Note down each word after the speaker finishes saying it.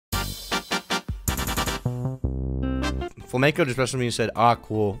Flamenco just messaged me and said, "Ah,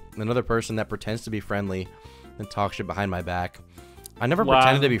 cool. Another person that pretends to be friendly and talks shit behind my back." I never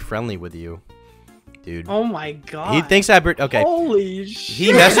pretended to be friendly with you, dude. Oh my god. He thinks I okay. Holy shit.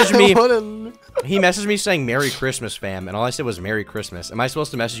 He messaged me. He messaged me saying "Merry Christmas, fam," and all I said was "Merry Christmas." Am I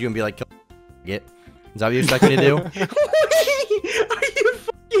supposed to message you and be like, "Get"? Is that what you expect me to do? Wait, are you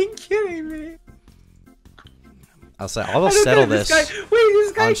fucking kidding me? I'll settle this.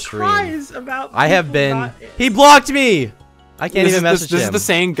 This guy cries about. I have been. He blocked me. I can't even message him. This is the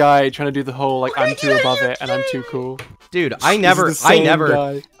same guy trying to do the whole like I'm too above it and I'm too cool. Dude, I never.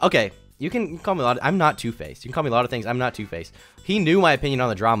 Okay, you can call me a lot. I'm not two-faced. You can call me a lot of things. I'm not two-faced. He knew my opinion on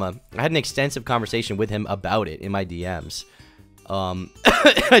the drama. I had an extensive conversation with him about it in my DMs.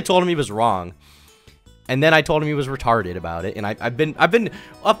 I told him he was wrong. And then I told him he was retarded about it, and I've been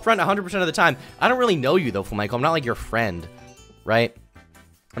upfront 100% of the time. I don't really know you though, Flamenco. I'm not like your friend, right?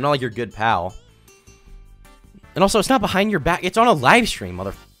 I'm not like your good pal. And also, it's not behind your back. It's on a live stream,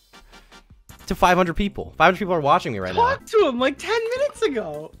 mother. To 500 people. 500 people are watching me right now. Talk to him like 10 minutes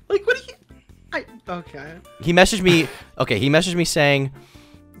ago. Like, what do you? Okay. He messaged me. Okay, he messaged me saying,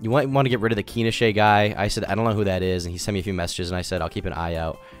 "You want to get rid of the Keenashay guy?" I said, "I don't know who that is." And he sent me a few messages, and I said, "I'll keep an eye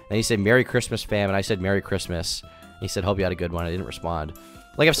out." And he said, "Merry Christmas, fam." And I said, "Merry Christmas." And he said, "Hope you had a good one." I didn't respond.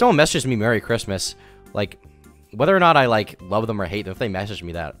 Like, if someone messages me Merry Christmas, like, whether or not I, like, love them or hate them, if they message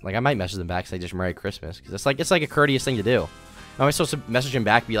me that, like, I might message them back and say just Merry Christmas. Because it's like a courteous thing to do. Am I supposed to message him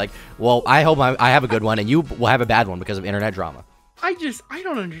back and be like, "Well, I hope I have a good one, and you will have a bad one because of internet drama"? I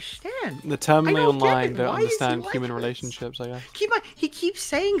don't understand. The terminally online don't understand like human relationships, I guess. He keeps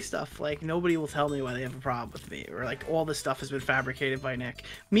saying stuff like nobody will tell me why they have a problem with me, or like all this stuff has been fabricated by Nick.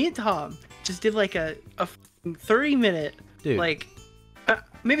 Me and Tom just did like a 30-minute like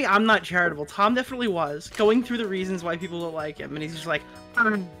maybe I'm not charitable. Tom definitely was going through the reasons why people don't like him, and he's just like,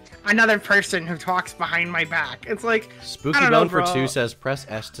 another person who talks behind my back. It's like Spooky Bone for 2 says press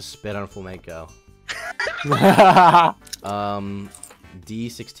S to spit on Flamenco.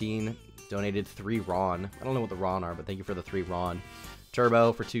 D16 donated 3 Ron. I don't know what the Ron are, but thank you for the 3 Ron.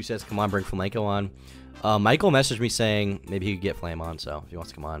 Turbo for 2 says, "Come on, bring Flamenco on." Michael messaged me saying maybe he could get Flame on, so if he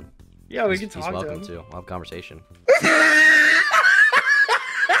wants to come on, yeah, we can talk. He's welcome to. We'll have a conversation.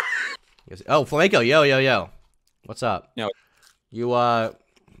 Oh, Flamenco, yo, what's up? Yo, you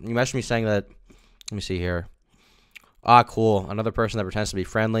messaged me saying that. Let me see here. Ah, cool. Another person that pretends to be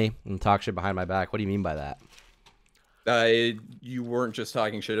friendly and talk shit behind my back. What do you mean by that? You weren't just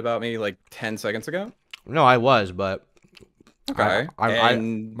talking shit about me like 10 seconds ago? No, I was, but okay.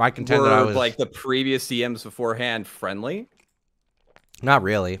 I contend that I was like the previous DMs beforehand friendly. Not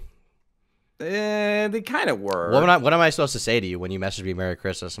really. They kind of were. What am I supposed to say to you when you message me Merry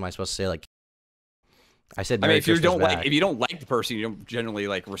Christmas? Am I supposed to say like? I said Merry Christmas back. If you don't like the person, you don't generally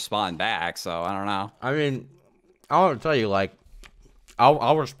like respond back. So I don't know. I mean, I want to tell you, like,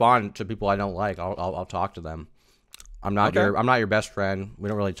 I'll respond to people I don't like. I'll talk to them. I'm not your best friend. We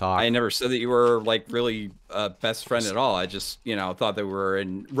don't really talk. I never said that you were like really best friend at all. I just thought that we were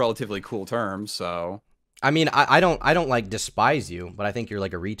in relatively cool terms. So I mean, I don't like despise you, but I think you're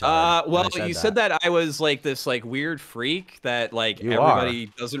like a retard. Well, you said that I was like this like weird freak that like everybody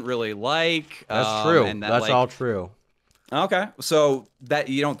doesn't really like. That's true. And that's all true. Okay, so that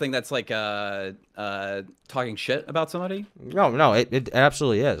you don't think that's like talking shit about somebody? No, it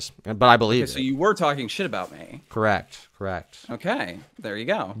absolutely is. But I believe it. So you were talking shit about me. Correct. Okay, there you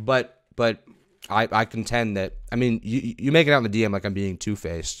go. But I contend that, I mean, you make it out in the DM like I'm being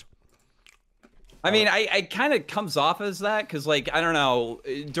two-faced. I mean, I kind of comes off as that because, like, I don't know,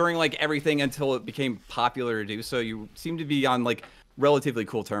 during like everything until it became popular to do so, you seem to be on like relatively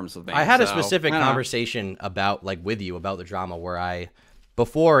cool terms with me. I had a specific conversation about with you about the drama where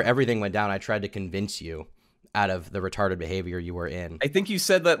before everything went down, I tried to convince you out of the retarded behavior you were in. I think you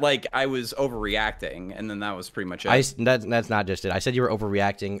said that like I was overreacting, and then that was pretty much it. That's not just it. I said you were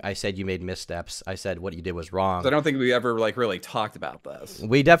overreacting. I said you made missteps. I said what you did was wrong. So I don't think we ever like really talked about this.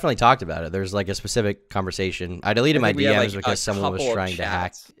 We definitely talked about it. There's like a specific conversation. I deleted my DMs because someone was trying to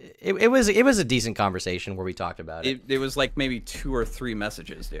hack. It was a decent conversation where we talked about it. It was like maybe 2 or 3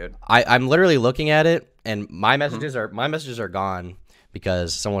 messages, dude. I'm literally looking at it, and my messages are gone.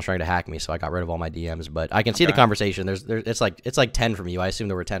 Because someone was trying to hack me, so I got rid of all my DMs. But I can see the conversation. It's like 10 from you. I assume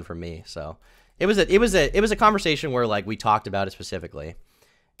there were 10 from me. So it was a conversation where like we talked about it specifically,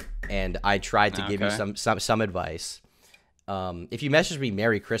 and I tried to give you some advice. If you message me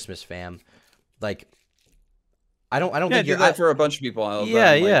 "Merry Christmas, fam," like I don't think you're that for a bunch of people. I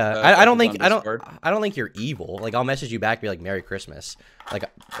don't think you're evil. Like I'll message you back, be like "Merry Christmas." Like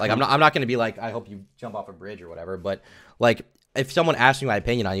I'm not gonna be like I hope you jump off a bridge or whatever. But like, if someone asks me my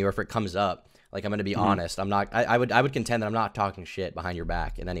opinion on you, or if it comes up, Like, I'm gonna be honest. I'm not. I would contend that I'm not talking shit behind your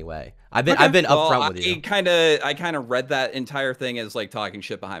back in any way. I've been upfront with you. I kind of read that entire thing as like talking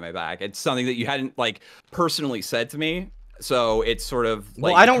shit behind my back. It's something that you hadn't like personally said to me, so it's sort of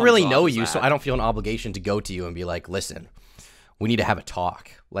like, well, I don't really know you, so I don't feel an obligation to go to you and be like, listen, we need to have a talk.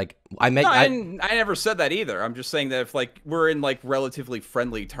 Like, I never said that either. I'm just saying that if like we're in like relatively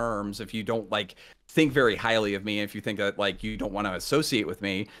friendly terms, if you don't like think very highly of me, if you think that like you don't want to associate with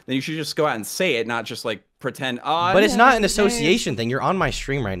me, then you should just go out and say it, not just like pretend. Oh, but it's not an association thing. You're on my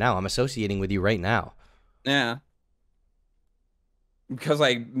stream right now. I'm associating with you right now. Yeah. Because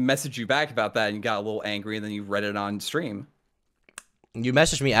I messaged you back about that and you got a little angry and then you read it on stream. You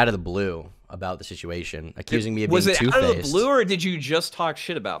messaged me out of the blue about the situation, accusing me of being two-faced. Was it out of the blue, or did you just talk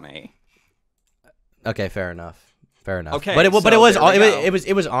shit about me? Okay, fair enough. Fair enough. Okay, but it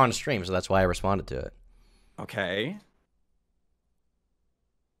so was on stream, so that's why I responded to it. Okay.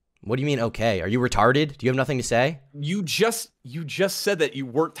 What do you mean, okay? Are you retarded? Do you have nothing to say? You just said that you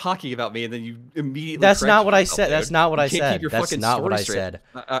weren't talking about me, and then you immediately. That's not what I said. That's not what I said. Keep your That's fucking not what I story said.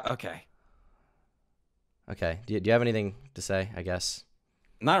 Okay. Okay. Do you have anything to say? I guess.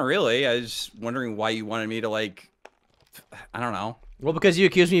 Not really. I was just wondering why you wanted me to like. I don't know. Well, because you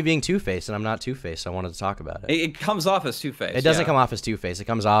accused me of being two-faced, and I'm not two-faced, so I wanted to talk about it. It comes off as two-faced. It doesn't come off as two-faced. It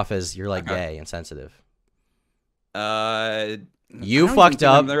comes off as you're like gay and sensitive. You fucked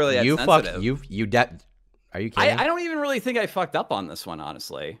up. Really you fucked. Are you kidding? I don't even really think I fucked up on this one,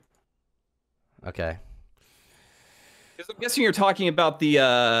 honestly. Okay. Because I'm guessing you're talking about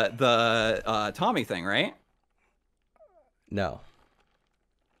the Tommy thing, right? No.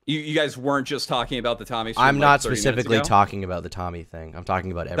 You guys weren't just talking about the Tommy stream. I'm not specifically talking about the Tommy thing. I'm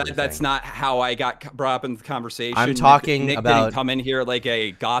talking about everything. That's not how I got brought up in the conversation. I'm talking Nick about didn't come in here like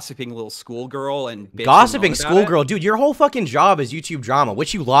a gossiping little schoolgirl and gossiping schoolgirl, dude. Your whole fucking job is YouTube drama,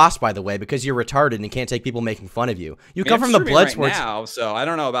 which you lost, by the way, because you're retarded and can't take people making fun of you. You come from the Bloodsports now, so I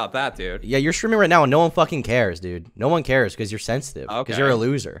don't know about that, dude. Yeah, you're streaming right now, and no one fucking cares, dude. No one cares because you're sensitive. Because you're a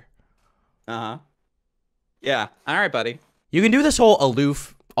loser. Yeah. All right, buddy. You can do this whole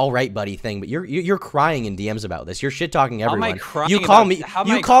aloof, all right, buddy thing, but you're crying in DMs about this. You're shit talking everyone. How am I crying you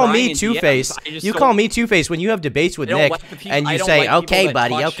call me two-faced. You call me two-faced when you have debates with Nick and you say, "Okay,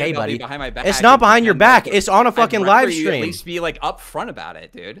 buddy, okay, buddy." It's not behind your back. It's on a fucking live stream. At least be like upfront about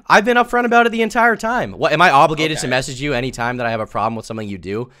it, dude. I've been upfront about it the entire time. What am I obligated to message you anytime that I have a problem with something you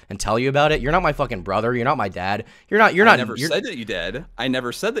do and tell you about it? You're not my fucking brother. You're not my dad. You're not. I never said that you did. I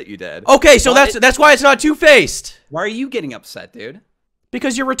never said that you did. Okay, so that's why it's not two-faced. Why are you getting upset, dude?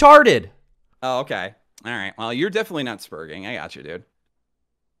 Because you're retarded. Oh, okay. All right. Well, you're definitely not spurging. I got you, dude.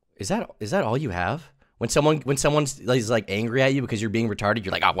 Is that all you have? When someone's like angry at you because you're being retarded,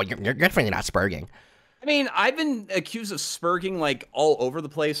 you're like, oh, well, you're definitely not spurging. I mean, I've been accused of spurging like all over the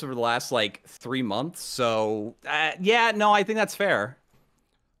place over the last like 3 months. So, yeah, no, I think that's fair.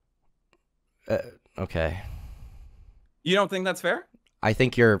 Okay. You don't think that's fair? I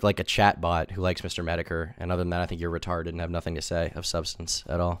think you're like a chat bot who likes Mr. Medicare, and other than that, I think you're retarded and have nothing to say of substance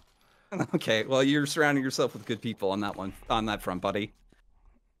at all. Okay, well, you're surrounding yourself with good people on that front, buddy.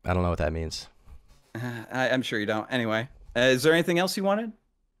 I don't know what that means. I'm sure you don't. Anyway, is there anything else you wanted?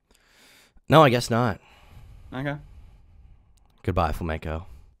 No, I guess not. Okay. Goodbye, Flamenco.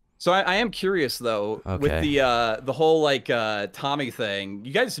 So I am curious though, with the whole like Tommy thing.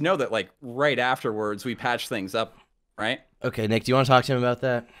 You guys know that like right afterwards we patched things up, right? Okay, Nick, do you want to talk to him about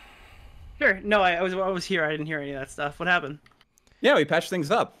that? Sure. No, I was here. I didn't hear any of that stuff. What happened? Yeah, we patched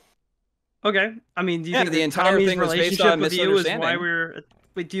things up. Okay. I mean, do you think the entire Tommy's thing was based relationship on with you is misunderstanding? why we're?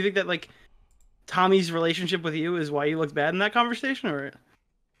 Wait, do you think that like Tommy's relationship with you is why you looked bad in that conversation, or?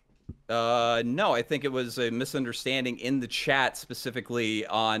 No, I think it was a misunderstanding in the chat, specifically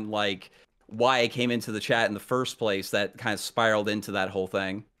on like why I came into the chat in the first place. That kind of spiraled into that whole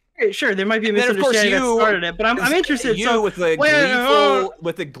thing. Okay, sure, there might be a misunderstanding that started it, but I'm interested. You so with the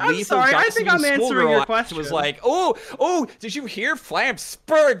gleeful, I'm sorry, I think I'm answering your question. Was like, oh, did you hear Flam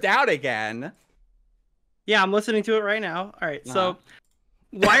spurred out again? Yeah, I'm listening to it right now. All right, so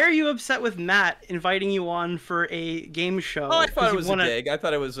why are you upset with Matt inviting you on for a game show? Oh, I thought it was a dig. I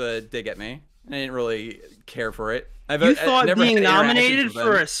thought it was a dig at me. I didn't really care for it. You thought being nominated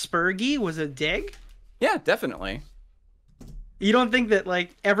for a Spurgy was a dig? Yeah, definitely. You don't think that like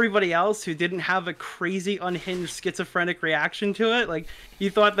everybody else who didn't have a crazy unhinged schizophrenic reaction to it, like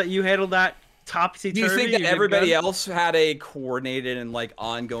you thought that you handled that topsy-turvy? Do you think that everybody else had a coordinated and like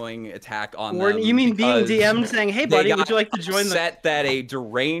ongoing attack on them? You mean being DM'd saying, "Hey buddy, would you like to join the..." That a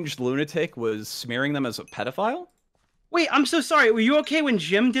deranged lunatic was smearing them as a pedophile? Wait, I'm so sorry. Were you okay when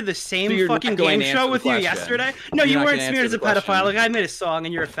Jim did the same fucking game show with you yesterday? No, you weren't smeared as a pedophile. Like, I made a song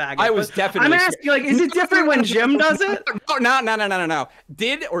and you're a faggot. I was definitely. I'm asking, like, is it different when Jim does it? No.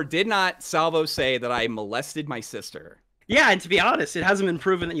 Did or did not Salvo say that I molested my sister? Yeah, and to be honest, it hasn't been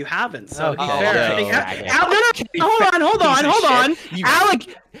proven that you haven't. So fair. Hold on.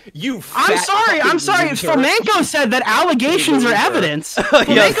 Alec, I'm sorry. Flamenco said that allegations are evidence.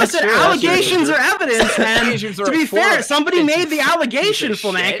 Flamenco said allegations are evidence, and to be fair, somebody made the allegation.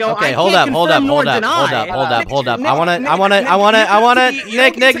 Flamenco. Okay, hold up. I wanna.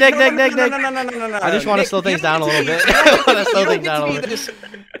 Nick. I just want to slow things down a little bit.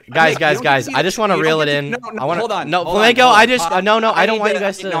 Guys. I just want to reel it in. I want to. Hold on. No, Flamenco. I don't want you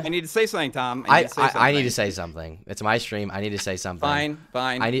guys to. No, I need to say something, Tom. I need to say something. It's my stream. I need to say something.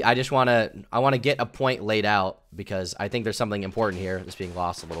 Fine. I want to get a point laid out because I think there's something important here that's being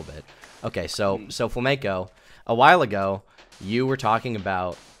lost a little bit. Okay, so Flamenco, a while ago, you were talking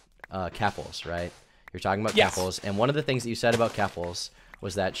about Keffels, right? You're talking about Keffels, and one of the things that you said about Keffels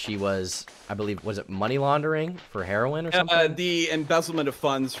was that she was, I believe, was it money laundering for heroin or something? The embezzlement of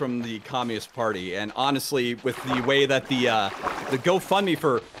funds from the Communist Party, and honestly, with the way that the GoFundMe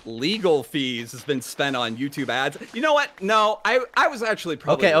for legal fees has been spent on YouTube ads, you know what? No, I was actually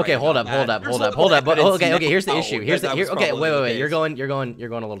probably okay. Hold up. But okay. Here's the issue. Okay. Wait. You're going a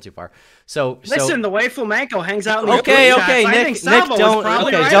little too far. So listen, the way Flamenco hangs out in the okay, Nick,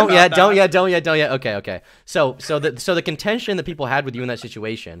 don't yet. Okay. So the contention that people had with you in that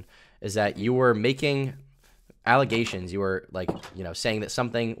situation is that you were making allegations. You were saying that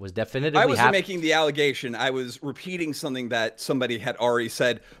something was definitively I wasn't making the allegation. I was repeating something that somebody had already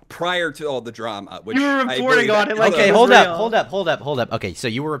said prior to all the drama. Which you were reporting on it. Okay, hold up. Okay, so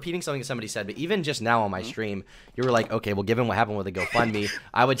you were repeating something somebody said, but even just now on my stream, you were like, okay, well, given what happened with the GoFundMe,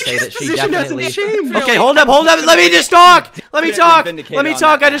 I would say that she definitely. Okay, hold up. Let me just talk. Let me talk.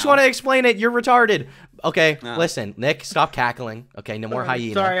 I just want to explain it. You're retarded. Okay, listen, Nick, stop cackling. Okay, no more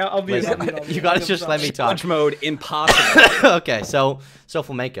hyena. Sorry, I'll be. You gotta just let me talk. Punch mode impossible. Okay, so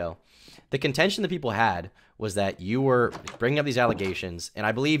Flamenco, the contention that people had was that you were bringing up these allegations, and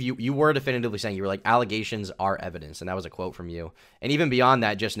I believe you were definitively saying, you were like, allegations are evidence, and that was a quote from you. And even beyond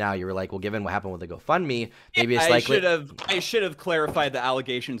that, just now, you were like, well, given what happened with the GoFundMe, maybe it's likely. I should have clarified that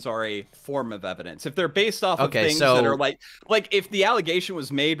allegations are a form of evidence. If they're based off of things that are like if the allegation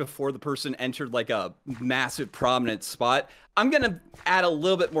was made before the person entered like a massive prominent spot, I'm going to add a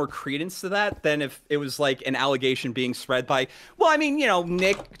little bit more credence to that than if it was like an allegation being spread by, well, I mean,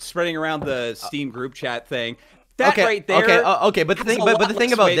 Nick spreading around the Steam group chat thing. That right there. Okay, but the thing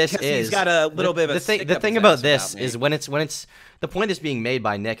about this is he's got a little bit of the thing about this is when it's the point that's being made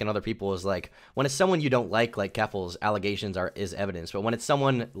by Nick and other people is like when it's someone you don't like Keffels, allegations is evidence, but when it's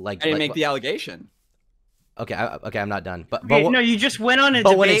someone like I didn't make the allegation. Okay, I'm not done. But no, you just went on a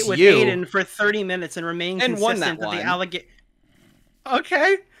debate with Aiden for 30 minutes and remained consistent that the allegation.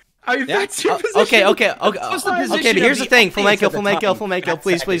 Okay. Are you that's your position? Okay. But here's the thing, Flamenco,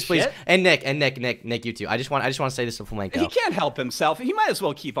 please. And Nick, you too. I just want to say this to Flamenco. He can't help himself. He might as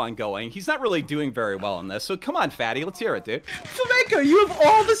well keep on going. He's not really doing very well in this. So come on, fatty, let's hear it, dude. Flamenco, you have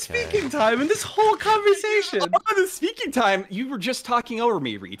all the speaking time in this whole conversation. All the speaking time. You were just talking over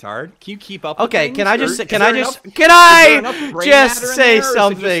me, retard. Can you keep up? Okay, with can I just say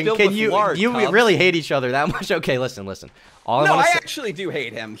something? Can you really hate each other that much? Okay, listen. I actually do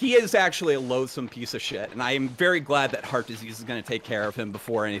hate him. He is actually a loathsome piece of shit, and I am very glad that heart disease is going to take care of him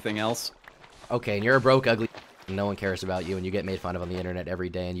before anything else. Okay, and you're a broke, ugly. No one cares about you, and you get made fun of on the internet every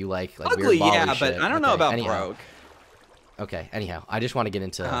day, and you like ugly, weird yeah, shit. But I don't know about broke. Okay, anyhow, I just want to get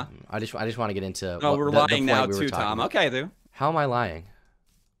into. I just want to get into. Oh, we're lying now too, Tom. About. Okay, dude. How am I lying?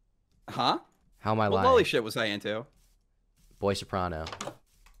 Huh? How am I lying? What lolly shit was I into? Boy Soprano.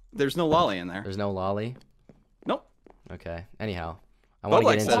 There's no lolly in there. There's no lolly? Nope. Okay, anyhow. I want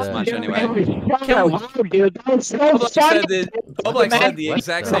to get into as much anyway. Bublik said the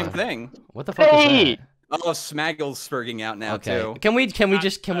exact same thing. What the fuck is that? Oh, Smaggle's spurging out now too. Can we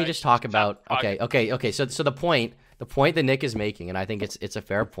just talk about okay. So the point that Nick is making, and I think it's a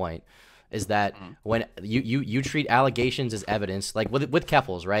fair point, is that when you treat allegations as evidence, like with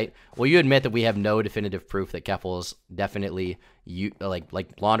Keffels, right? Well, you admit that we have no definitive proof that Keffels definitely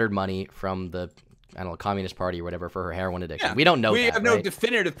laundered money from the Communist Party or whatever for her heroin addiction. Yeah. We don't know. We have no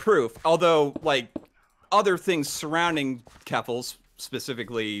definitive proof, although other things surrounding Keffels,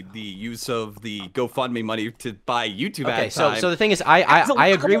 specifically the use of the GoFundMe money to buy YouTube ad time. So the thing is, I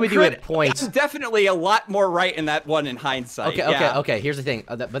agree with you at points. That's definitely a lot more right in that one in hindsight. Okay. Here's the thing,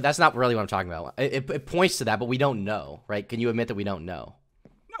 but that's not really what I'm talking about. It points to that, but we don't know, right? Can you admit that we don't know?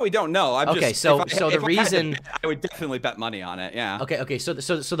 we don't know. I'm okay, just, so if the reason I would definitely bet money on it. Yeah. Okay. So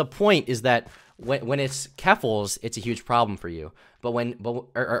the point is that when it's Keffals, it's a huge problem for you. But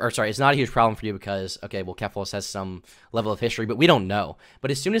sorry, it's not a huge problem for you because okay, well, Keffals has some level of history, but we don't know. But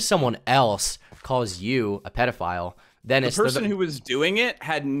as soon as someone else calls you a pedophile, then the person who was doing it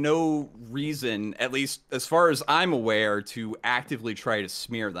had no reason, at least as far as I'm aware, to actively try to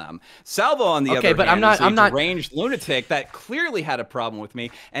smear them. Salvo, on the other hand, is a deranged lunatic that clearly had a problem with me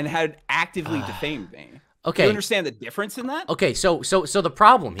and had actively defamed me. Okay. Do you understand the difference in that? Okay, so the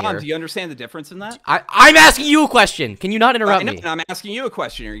problem here. Tom, do you understand the difference in that? I'm asking you a question. Can you not interrupt me? I'm asking you a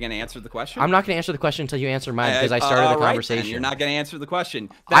question. Are you going to answer the question? I'm not going to answer the question until you answer mine because I started the conversation. Then you're not going to answer the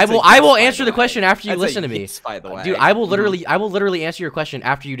question. I will answer the question after you listen to me. By the way, dude, I will literally answer your question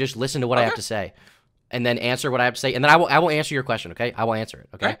after you just listen to what I have to say, and then answer what I have to say, and then I will answer your question. Okay, I will answer it.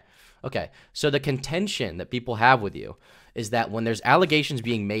 Okay. Okay. So the contention that people have with you is that when there's allegations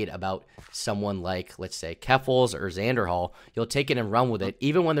being made about someone like, let's say, Keffals or Xanderhall, you'll take it and run with it,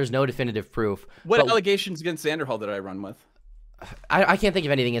 even when there's no definitive proof. What allegations against Xanderhall did I run with? I can't think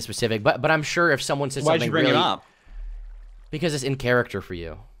of anything in specific, but I'm sure if someone says something Why'd you bring it up? Because it's in character for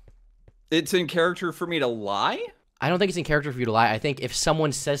you. It's in character for me to lie? I don't think it's in character for you to lie. I think if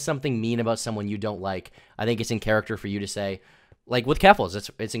someone says something mean about someone you don't like, I think it's in character for you to say, like with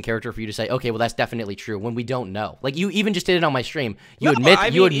Keffals, it's in character for you to say, okay, well, that's definitely true when we don't know. Like you even just did it on my stream. You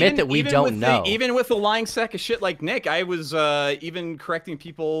admit that we don't know. Even with a lying sack of shit like Nick, I was even correcting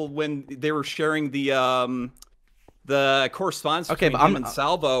people when they were sharing the correspondence between him and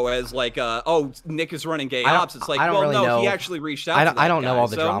Salvo as like, oh, Nick is running gay ops. It's like, well, really no, he actually reached out. I don't know all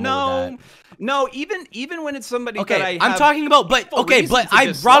the drama with that. No, even when it's somebody that I'm talking about, but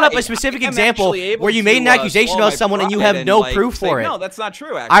I brought up a specific example where you made an accusation about someone and you have no proof for it. No, that's not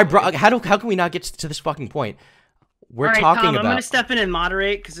true. Actually, how can we not get to this fucking point? We're talking Tom, about. I'm gonna step in and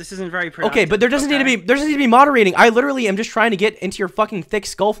moderate because this isn't very productive. Okay, but there doesn't need to be moderating. I literally am just trying to get into your fucking thick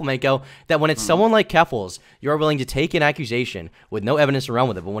skull, Flamenco, that when it's someone like Keffals, you're willing to take an accusation with no evidence to run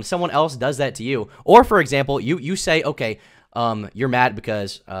with it. But when someone else does that to you, or for example, you say, okay, you're mad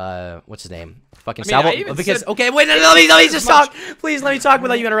because what's his name? Fucking Salvo. Because okay, wait, let me just talk. Please let me talk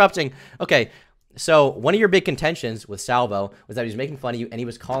without you interrupting. Okay. So one of your big contentions with Salvo was that he was making fun of you and he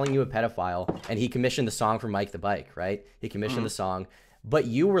was calling you a pedophile and he commissioned the song from Mike the Bike, right? He commissioned the song, but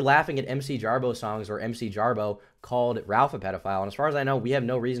you were laughing at MC Jarbo songs where MC Jarbo called Ralph a pedophile. And as far as I know, we have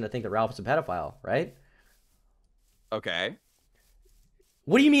no reason to think that Ralph is a pedophile, right? Okay.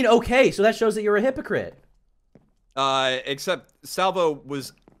 What do you mean, okay? So that shows that you're a hypocrite. Except Salvo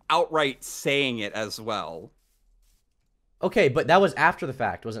was outright saying it as well. Okay, but that was after the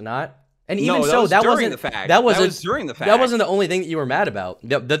fact, was it not? And even so, that wasn't the fact. That was during the fact. That wasn't the only thing that you were mad about.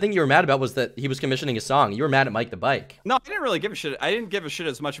 The thing you were mad about was that he was commissioning a song. You were mad at Mike the Bike. No, I didn't really give a shit. I didn't give a shit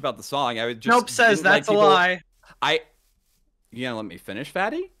as much about the song. I would just. Nope says that's a lie. You gonna let me finish,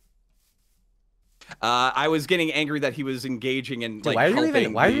 Fatty? I was getting angry that he was engaging in like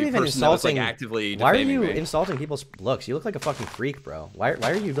helping why are you even insulting? Actively why are you insulting people's looks? You look like a fucking freak, bro. Why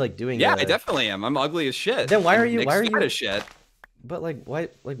are you like doing? Yeah, I definitely am. I'm ugly as shit. Then why are you? As shit. But like, why?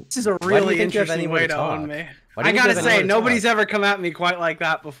 Like, this is a really interesting way to own me. I gotta say, nobody's ever come at me quite like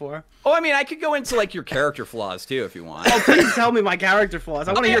that before. Oh, I mean, I could go into like your character flaws too, if you want. Oh, please tell me my character flaws.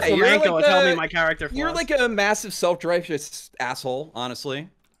 I want to hear Flamenco tell me my character flaws. You're like a massive self-righteous asshole, honestly.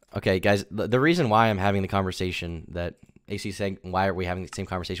 Okay, guys, the reason why I'm having the conversation that AC saying, why are we having the same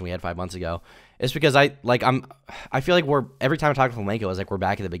conversation we had 5 months ago, is because I feel like every time I talk to Flamenco, it's like we're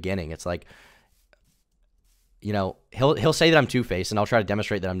back at the beginning. It's like, you know, he'll say that I'm two-faced, and I'll try to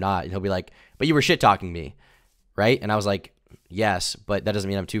demonstrate that I'm not, and he'll be like, but you were shit-talking me, right? And I was like, yes, but that doesn't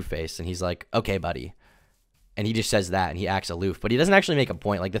mean I'm two-faced. And he's like, okay, buddy. And he just says that, and he acts aloof, but he doesn't actually make a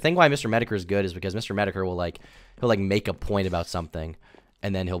point. Like, the thing why Mr. Mediker is good is because Mr. Mediker will he'll make a point about something,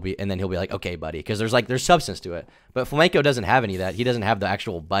 and then he'll be like, okay, buddy, because there's substance to it. But Flamenco doesn't have any of that. He doesn't have the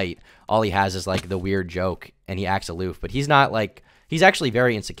actual bite. All he has is like the weird joke, and he acts aloof. But he's not like. He's actually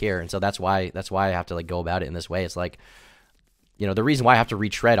very insecure, and so that's why I have to like go about it in this way. It's like, you know, the reason why I have to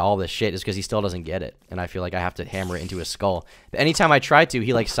retread all this shit is because he still doesn't get it, and I feel like I have to hammer it into his skull. But anytime I try to,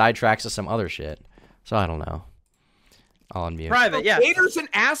 he like sidetracks to some other shit. So I don't know. I'll unmute. Private, yeah. Gator's an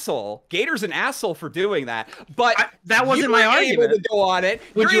asshole. Gator's an asshole for doing that. But that wasn't my argument. To go on it.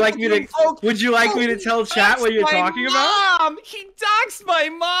 Would you like me to tell chat what you're talking about? He doxed my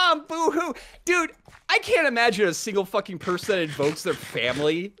mom. Boo-hoo. Dude, I can't imagine a single fucking person that invokes their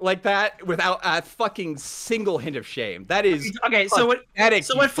family like that without a fucking single hint of shame. That is okay. So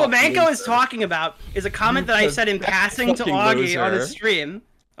what Flamenco is talking about is a comment that I said in passing to Augie on his stream.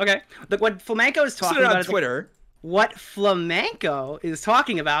 Okay, look what Flamenco is talking about on Twitter. What Flamenco is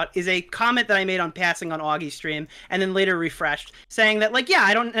talking about is a comment that I made on passing on Augie's stream and then later refreshed, saying that, like, yeah,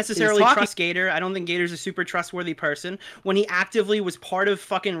 I don't necessarily trust Gator. I don't think Gator's a super trustworthy person. When he actively was part of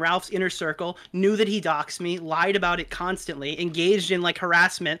fucking Ralph's inner circle, knew that he doxed me, lied about it constantly, engaged in, like,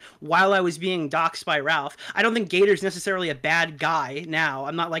 harassment while I was being doxed by Ralph. I don't think Gator's necessarily a bad guy now.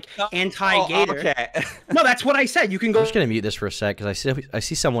 I'm not, like, anti-Gator. Okay. No, that's what I said. You can go. I'm just going to mute this for a sec because I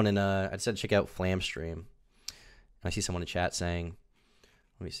see someone in, I said check out Flam stream. I see someone in chat saying,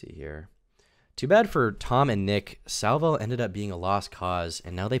 let me see here. Too bad for Tom and Nick. Salvo ended up being a lost cause,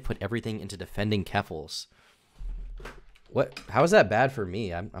 and now they put everything into defending Keffels. What? How is that bad for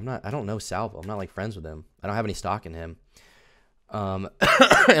me? I'm not. I don't know Salvo. I'm not like friends with him. I don't have any stock in him. And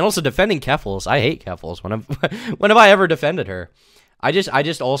also defending Keffels. I hate Keffels. When have I ever defended her? I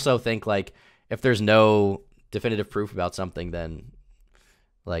just also think like if there's no definitive proof about something, then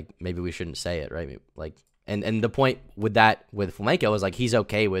like maybe we shouldn't say it, right? Like. And the point with Flamenco is like he's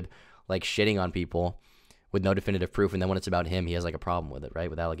okay with like shitting on people with no definitive proof, and then when it's about him, he has like a problem with it, right?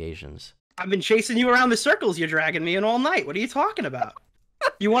 With allegations. I've been chasing you around the circles you're dragging me in all night. What are you talking about?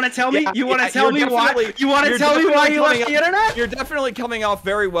 You want to tell me? You want to tell me why? You want to tell me why you left the internet? You're definitely coming off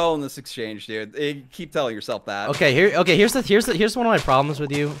very well in this exchange, dude. Keep telling yourself that. Okay, here's one of my problems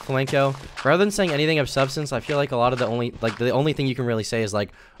with you, Flamenco. Rather than saying anything of substance, I feel like a lot of the only thing you can really say is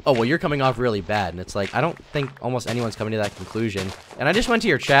like, oh well, you're coming off really bad, and it's like I don't think almost anyone's coming to that conclusion. And I just went to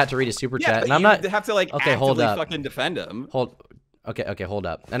your chat to read a super chat, and I'm not have to like actively fucking defend him. Okay, hold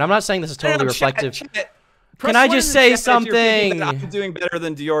up. And I'm not saying this is totally reflective. Can I just say something? I'm doing better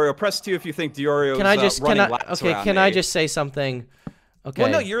than Diorio. Press 2 if you think Diorio can I just say something? Okay.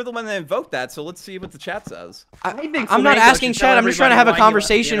 Well, no, you're the one that invoked that, so let's see what the chat says. I'm not asking chat. I'm just trying to have a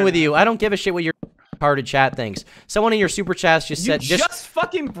conversation with you. I don't give a shit what your retarded chat thinks. Someone in your super chats just said just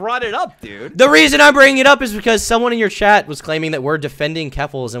fucking brought it up, dude. The reason I'm bringing it up is because someone in your chat was claiming that we're defending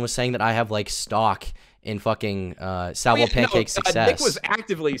Keffels and was saying that I have like stock in fucking Salvo Pancake success. Nick was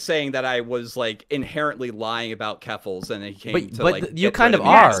actively saying that I was like inherently lying about Keffels, and he came to like. But you kind of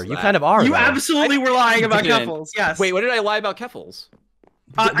are. You kind of are. You absolutely were lying about Keffels. Yes. Wait, what did I lie about Keffels?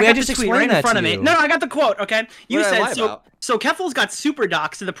 I just explained that to you. No, I got the quote. Okay, you said so. So Keffels got super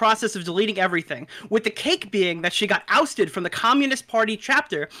doxxed in the process of deleting everything, with the cake being that she got ousted from the Communist Party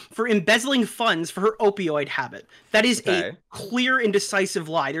chapter for embezzling funds for her opioid habit. That is a clear and decisive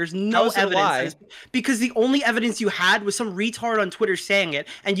lie. There's no evidence. Because the only evidence you had was some retard on Twitter saying it,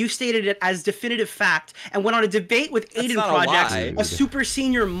 and you stated it as definitive fact, and went on a debate with Aiden Projects, a super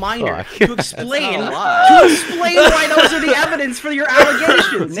senior minor, to explain why those are the evidence for your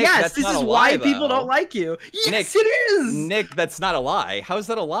allegations. Nick, yes, this is why people don't like you. Yes, it is. Nick, that's not a lie. How is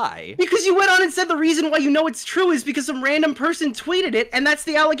that a lie? Because you went on and said the reason why you know it's true is because some random person tweeted it, and that's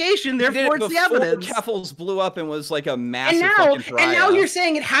the allegation. Therefore, it's the evidence. Keffels blew up and was like a massive fucking pariah. And now you're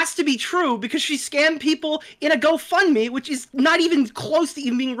saying it has to be true because she scammed people in a GoFundMe, which is not even close to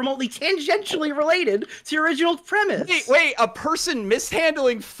even being remotely tangentially related to your original premise. Wait, a person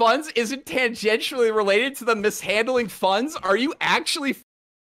mishandling funds isn't tangentially related to the mishandling funds? Are you actually?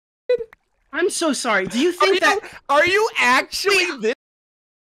 I'm so sorry. Do you think Are you actually this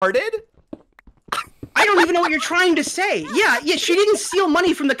retarded? I don't even know what you're trying to say. Yeah, she didn't steal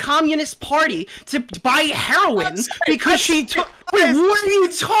money from the Communist Party to buy heroin because she took. Wait, what are you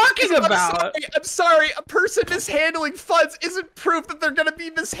talking about? I'm sorry. A person mishandling funds isn't proof that they're gonna be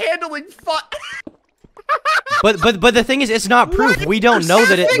mishandling funds. But the thing is, it's not proof. We don't know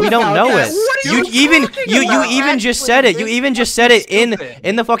that it. We don't know it. You even just said it. You even just said it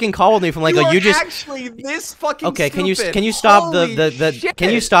in the fucking call with me from like you just actually this fucking okay. Can you stupid. stop can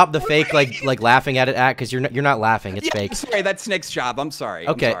you stop the fake like laughing at it because you're not laughing. It's fake. Sorry, that's Nick's job. I'm sorry.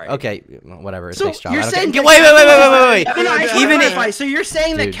 Okay, I'm sorry. Whatever. It's Nick's job. You're saying wait. Even so, you're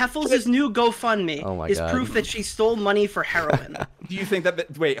saying that Keffels' new GoFundMe is proof that she stole money for heroin. Do you think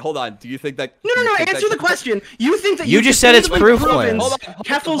that? Wait, hold on. Do you think that? No. Answer the question. You think that you just said it's proof?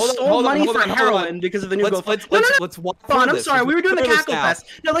 Keffels stole money for heroin because of the new GoFundMe. Let's walk through this. I'm sorry. We were doing the cackle fest.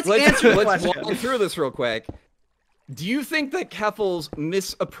 No, let's answer the question. Let's walk through this real quick. Do you think that Keffels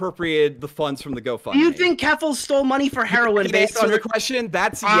misappropriated the funds from the GoFundMe? Do you think Keffels stole money for heroin based on the question?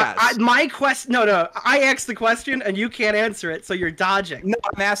 That's yes. My question. No. I asked the question and you can't answer it, so you're dodging. No,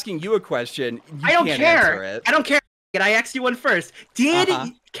 I'm asking you a question. I don't care. I don't care. I asked you one first. Did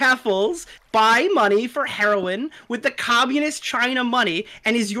Keffels buy money for heroin with the communist China money?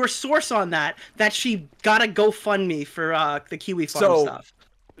 And is your source on that she got a GoFundMe for the Kiwi Farm stuff?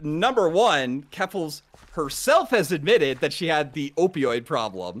 Number one, Keffels herself has admitted that she had the opioid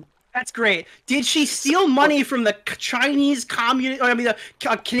problem. That's great. Did she steal money from the Chinese Communist? I mean, the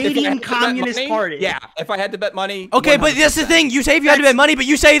Canadian Communist Party? Yeah, if I had to bet money. Okay, 100%. But that's the thing. You say if you had to bet money, but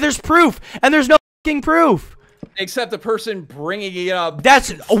you say there's proof, and there's no fucking proof. Except the person bringing it up.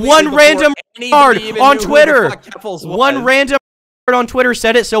 That's one random card on Twitter. One random card on Twitter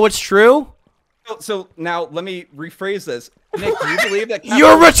said it, so it's true. So now let me rephrase this. Nick, do you believe that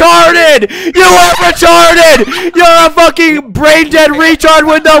you're retarded? You are retarded! You're a fucking brain-dead retard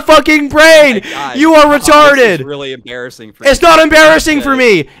with no fucking brain! You are retarded! This is really embarrassing for you. It's not embarrassing for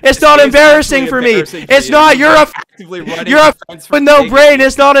me! It's not embarrassing for me! It's not! You're a with no brain!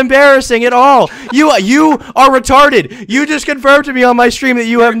 It's not embarrassing at all! You are retarded! You just confirmed to me on my stream that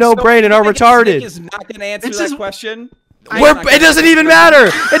you have no brain and are retarded! Nick is not going to answer that question. It doesn't even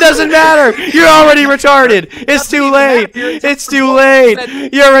matter. It doesn't matter. You're already retarded. It's too late. It's too late.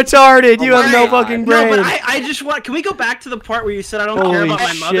 You're retarded. You have no fucking brain. No, but I just want. Can we go back to the part where you said I don't care about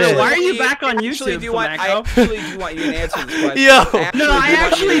my mother? Why are you back on YouTube, I actually do want you to answer this question. Yo. I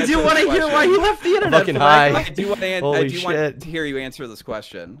actually do want to hear why you left the internet. Fucking high. I do want to hear you answer this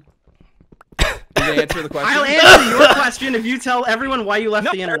question. You gonna answer the question? I'll answer your question if you tell everyone why you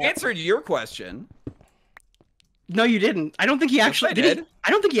left the internet. I answered your question. No, you didn't. I don't think he actually did. I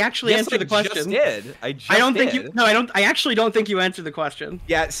don't think he actually answered the question. Just did. I don't think you. No, I don't. I actually don't think you answered the question.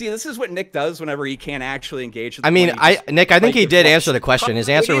 Yeah. See, this is what Nick does whenever he can't actually engage. I mean, Nick, I think he did answer the question. His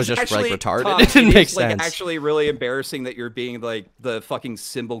answer was just like retarded. It didn't make sense. It's actually really embarrassing that you're being like the fucking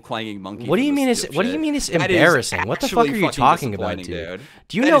cymbal clanging monkey. What do you mean? What do you mean it's embarrassing? What the fuck are you talking about, dude?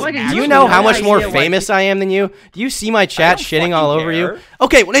 Do you know how much more famous I am than you? Do you see my chat shitting all over you?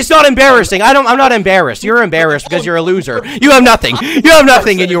 Okay, well, it's not embarrassing. I'm not embarrassed. You're embarrassed because you're a loser. You have nothing. You have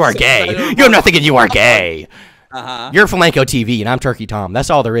nothing, and you are gay. You have nothing, and you are gay. You're FlamencoTV, and I'm Turkey Tom. That's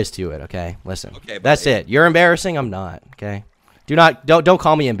all there is to it. Okay, listen. Okay, that's it. You're embarrassing. I'm not. Okay. Don't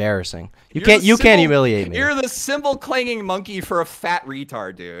call me embarrassing. You can't humiliate me. You're the cymbal clanging monkey for a fat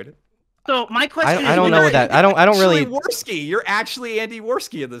retard, dude. So my question I don't know what that. I don't really. Worski. You're actually Andy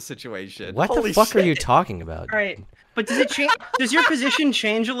Worski in this situation. What the fuck are you talking about? All right. But does it change? Does your position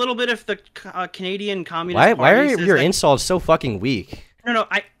change a little bit if the Canadian Communist Party Why are your insults so fucking weak? No.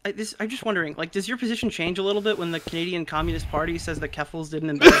 I'm just wondering. Like, does your position change a little bit when the Canadian Communist Party says that Keffels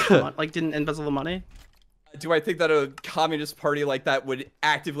didn't embezzle the money? Do I think that a communist party like that would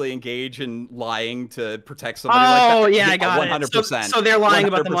actively engage in lying to protect somebody like that? Oh, yeah, I got 100%. it. So they're lying 100%.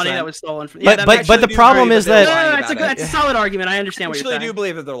 About the money that was stolen from. Yeah, but the problem is that that's a solid argument. I understand what you're saying. I actually do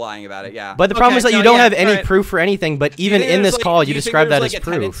believe that they're lying about it. Yeah. But the problem is that you don't have any proof for anything. But even in this call, you describe that as proof.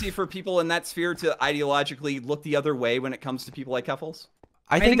 A tendency for people in that sphere to ideologically look the other way when it comes to people like Keffels?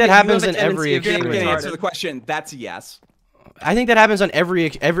 I think that happens in every extreme. If you're going to answer the question, that's a yes. I think that happens on every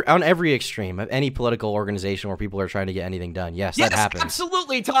extreme of any political organization where people are trying to get anything done. Yes, that happens.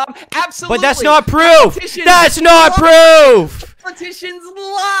 Absolutely, Tom. Absolutely. But that's not proof. That's not proof. Politicians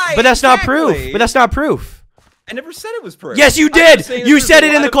lie. But that's not proof. But that's not proof. I never said it was proof. Yes, you did. You said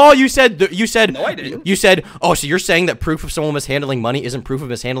it in the call. You said. No, I didn't. You said. Oh, so you're saying that proof of someone mishandling money isn't proof of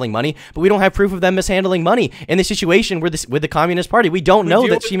mishandling money, but we don't have proof of them mishandling money in the situation with the Communist Party. We don't know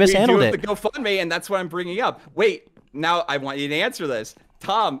that she mishandled it. The GoFundMe, and that's what I'm bringing up. Wait. Now, I want you to answer this.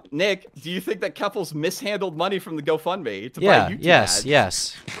 Tom, Nick, do you think that Keffels mishandled money from the GoFundMe to buy YouTube ads?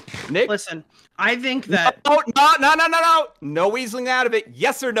 Yes. Nick? Listen, I think that... No. No weaseling out of it.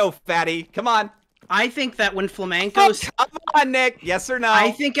 Yes or no, fatty. Come on. I think that when Flamenco's... Come on, Nick. Yes or no?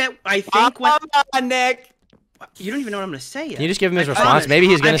 Come on, Nick. You don't even know what I'm going to say yet. Can you just give him his response? Maybe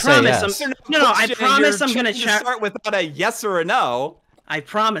he's going to say yes. No, I promise I'm going to start without a yes or a no. I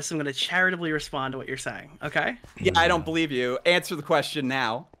promise I'm going to charitably respond to what you're saying, okay? Yeah, I don't believe you. Answer the question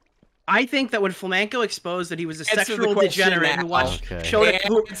now. I think that when Flamenco exposed that he was a sexual degenerate who watched who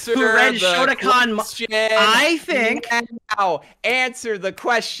read Shotokan, I think... Now, answer the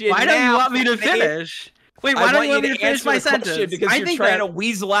question Why don't you want me to finish? Wait, why don't you want me to finish my sentence? Because you're trying to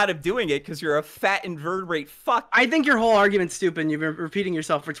weasel out of doing it because you're a fat invertebrate fuck. I think your whole argument's stupid and you've been repeating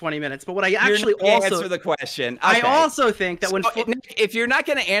yourself for 20 minutes. But what I actually answer the question. Okay. I also think that when if you're not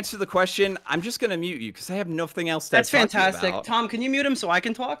going to answer the question, I'm just going to mute you because I have nothing else to talk to you about. That's fantastic. Tom, can you mute him so I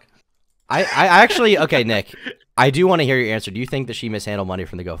can talk? I actually okay, Nick. I do want to hear your answer. Do you think that she mishandled money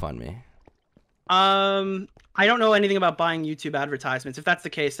from the GoFundMe? I don't know anything about buying YouTube advertisements. If that's the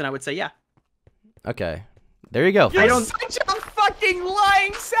case, then I would say yeah. Okay. There you go. You're such a fucking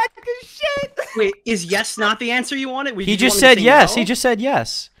lying sack of shit. Wait, is yes not the answer you wanted? He just said yes. He just said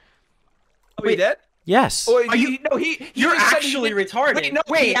yes. Oh, he did? Yes. Oh, you're actually retarded.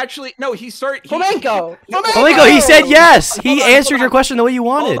 Wait, he started. Flamenco. He said yes. He answered your question the way you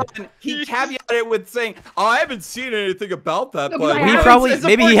wanted. He caveated it with saying, "Oh, I haven't seen anything about that." But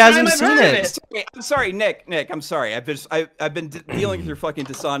maybe he hasn't seen it. I'm sorry, Nick. I'm sorry. I've been dealing with your fucking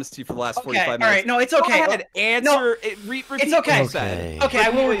dishonesty for the last 45 minutes. All right, no, it's okay. Go ahead, answer. It's okay. Okay, I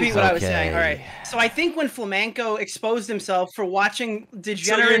will repeat what I was saying. All right. So I think when Flamenco exposed himself for watching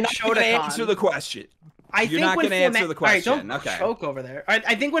degenerate Shotokan, answer the question. You're not going to answer the question. All right, don't choke over there.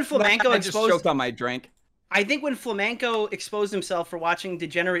 I think when Flamenco I just choked on my drink. I think when Flamenco exposed himself for watching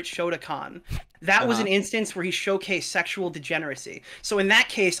degenerate Shotokan, that was an instance where he showcased sexual degeneracy. So in that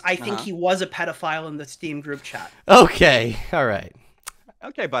case, I think he was a pedophile in the Steam group chat. Okay, all right.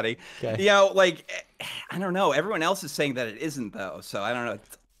 Okay, buddy. Okay. You know, like, I don't know. Everyone else is saying that it isn't, though. So I don't know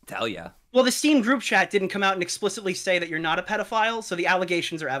what to tell you. Well, the Steam group chat didn't come out and explicitly say that you're not a pedophile, so the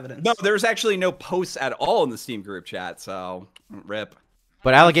allegations are evidence. No, there's actually no posts at all in the Steam group chat, so rip.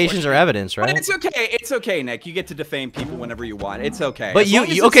 But allegations are evidence, right? But it's okay. It's okay, Nick. You get to defame people whenever you want. It's okay. But you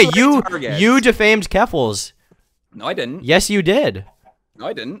defamed Keffels. No, I didn't. Yes, you did. No,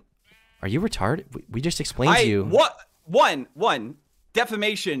 I didn't. Are you retarded? We just explained to you. One,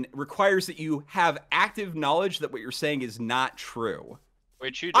 defamation requires that you have active knowledge that what you're saying is not true.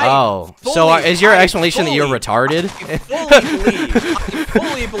 Which you do. So is your explanation that you're retarded? I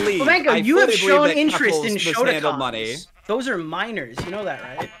fully believe. Flamenco, you have shown interest in Shotokan. Those are minors. You know that,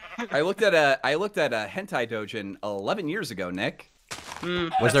 right? I looked at a hentai doujin 11 years ago, Nick.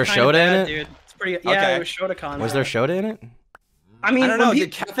 Was there Shota in it? Dude. It's pretty. Yeah, it was Shotokan. Was there Shota in it? I mean, I don't know. The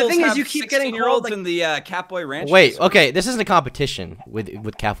thing is, you keep getting called in the Catboy Ranch. Wait, okay, this isn't a competition with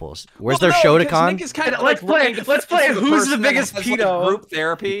Keffels. Where's their Shotokan? Let's play who's the biggest pedo. Group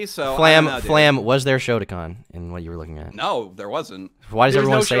therapy. So Flam, was there Shotokan in what you were looking at? No, there wasn't. Why does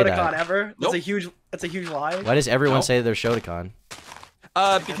everyone say that? There's no Shotokan ever. Nope. That's a huge lie. Why does everyone say there's Shotokan?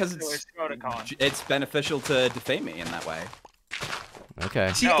 Because it's beneficial to defame me in that way.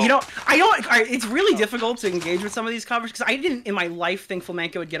 Okay. See, you know, it's really difficult to engage with some of these conversations because I didn't in my life think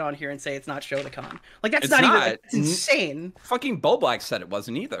Flamenco would get on here and say it's not Shotokan. Like that's not even. It's insane. Fucking Bo Black said it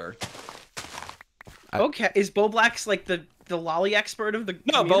wasn't either. Okay, is Bo Black's like the lolly expert of the?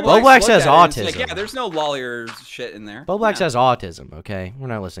 No, Bo Black says autism. Like, yeah, there's no lawyer shit in there. Bo Black says autism. Okay, we're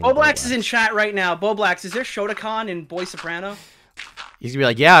not listening. Bo Black's is in chat right now. Bo Black's, is there Shotokan in Boy Soprano? He's gonna be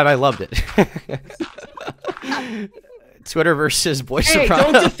like, yeah, and I loved it. Twitter versus Boy Soprano.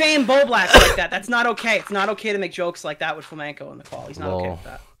 Hey, don't defame Bo Black like that. That's not okay. It's not okay to make jokes like that with Flamenco in the call. He's not okay with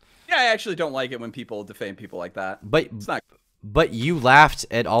that. Yeah, I actually don't like it when people defame people like that. But it's not. But you laughed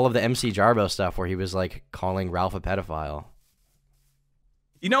at all of the MC Jarbo stuff where he was like calling Ralph a pedophile.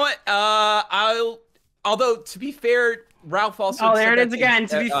 You know what? Although to be fair, Ralph also. Oh, there it is again.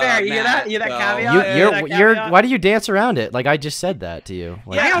 To be fair, you hear that? You hear that caveat? Why do you dance around it? Like I just said that to you.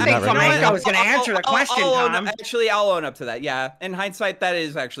 Like, yeah, I don't think Flamenco was going to answer the question, Tom. I'll own up to that. Yeah, in hindsight, that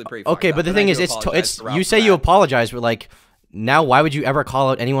is actually pretty. Okay, but the thing is, it's you say you apologize, but like now, why would you ever call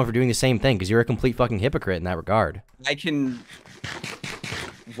out anyone for doing the same thing? Because you're a complete fucking hypocrite in that regard. I can.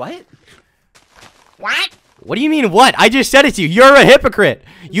 What? What? What do you mean, what? I just said it to you. You're a hypocrite.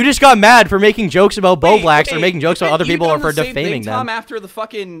 You just got mad for making jokes about Bo Blacks or making jokes about other people or for defaming them. Tom, after the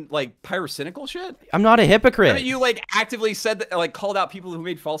fucking, like, pyrocynical shit? I'm not a hypocrite. Haven't you, like, actively said that, like, called out people who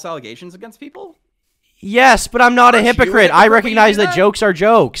made false allegations against people? Yes, but I'm not a hypocrite. I recognize that jokes are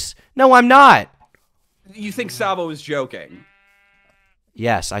jokes. No, I'm not. You think Salvo was joking?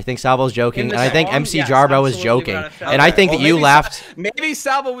 Yes, I think Salvo's joking, and I think MC Jarbo is joking, and I think that you laughed. Maybe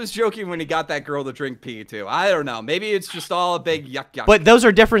Salvo was joking when he got that girl to drink pee too. I don't know. Maybe it's just all a big yuck. But those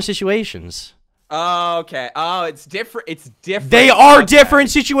are different situations. Oh, okay. Oh, it's different. It's different. They are different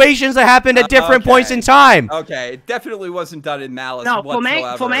situations that happened at different points in time. Okay, it definitely wasn't done in malice. No,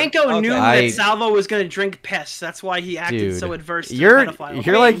 Flamenco knew that Salvo was going to drink piss. That's why he acted so adverse to the pedophile.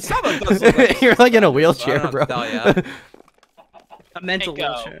 You're like in a wheelchair, bro. A mental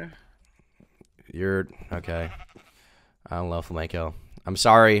wheelchair. You're okay. I don't know, Flamenco. I'm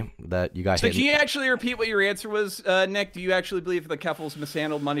sorry that you guys. So can you actually repeat what your answer was, Nick? Do you actually believe that Keffels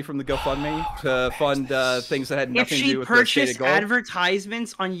mishandled money from the GoFundMe to fund things that had nothing to do with the stated goal? If she purchased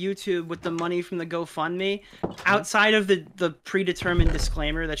advertisements on YouTube with the money from the GoFundMe, outside of the predetermined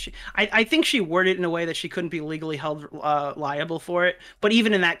disclaimer that I think she worded it in a way that she couldn't be legally held liable for it. But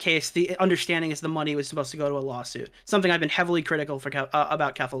even in that case, the understanding is the money was supposed to go to a lawsuit. Something I've been heavily critical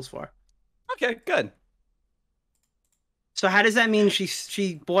about Keffels for. Okay, good. So how does that mean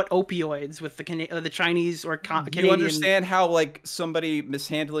she bought opioids with the Chinese or Canadian? You understand how like somebody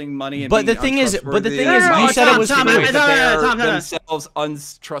mishandling money and but the thing is, you said it was themselves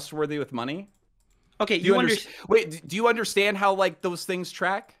untrustworthy with money. Okay, wait. Do you understand how like those things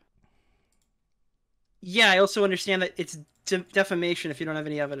track? Yeah, I also understand that it's defamation if you don't have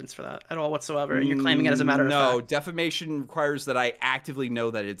any evidence for that at all whatsoever, and you're claiming it as a matter of fact. No, defamation requires that I actively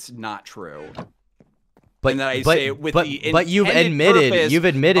know that it's not true. But you've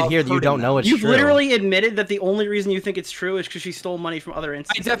admitted here that you don't know it's true. You've literally admitted that the only reason you think it's true is because she stole money from other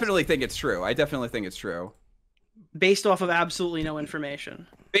instances. I definitely think it's true. I definitely think it's true. Based off of absolutely no information.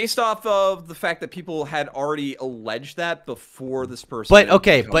 Based off of the fact that people had already alleged that before this person. But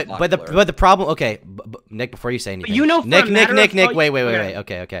okay, but the problem. Okay, Nick, before you say anything, but you know, Nick. Wait.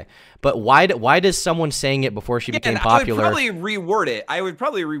 Okay. But why does someone saying it before she became popular? I would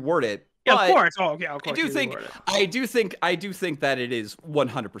probably reword it. Yeah, of course. Oh, yeah, of course. I do think that it is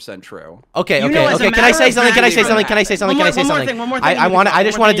 100% true. Okay. Can I say something? One more thing. I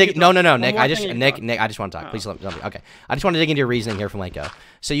just want to dig. No, Nick. I just want to talk. Please let me. Okay. I just want to dig into your reasoning here, Flamenco.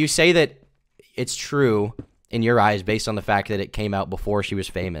 So you say that it's true in your eyes based on the fact that it came out before she was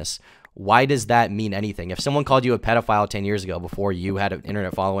famous. Why does that mean anything? If someone called you a pedophile 10 years ago before you had an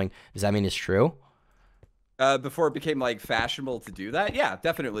internet following, does that mean it's true? Before it became like fashionable to do that, yeah,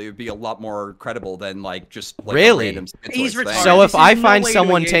 definitely it would be a lot more credible than like just like really. A random thing. So if I find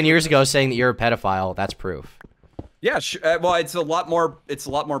someone 10 years ago saying that you're a pedophile, that's proof. Yeah, well, it's a lot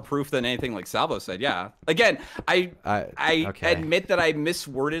more proof than anything like Salvo said. Yeah. Again, I admit that I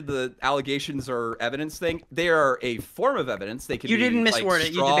misworded the allegations or evidence thing. They are a form of evidence. They can. You didn't misword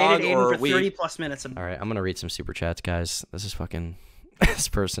it. You debated Aiden for 30+ minutes. All right, I'm gonna read some super chats, guys. This is fucking. This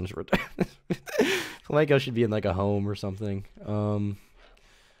person's Flamenco should be in like a home or something.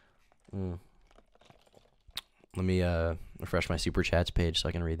 Let me refresh my super chats page so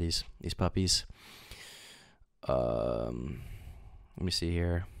I can read these puppies. Let me see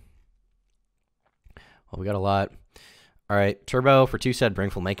here. Well, we got a lot. All right, Turbo for 2 said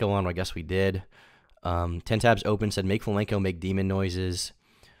bring Flamenco on. Well, I guess we did. 10 tabs open said make Flamenco make demon noises.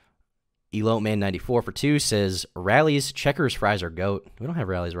 Elote Man 94 for 2 says Rallies, Checkers, fries, or goat. We don't have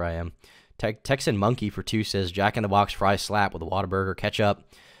Rallies where I am. Texan Monkey for 2 says Jack in the Box fries slap with a Whataburger ketchup.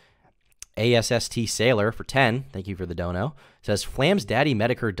 ASST Sailor for 10, thank you for the dono, says Flam's daddy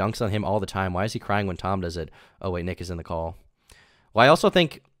Medicare dunks on him all the time. Why is he crying when Tom does it? Oh wait, Nick is in the call. Well, I also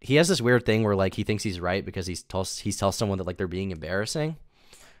think he has this weird thing where like he thinks he's right because he tells someone that like they're being embarrassing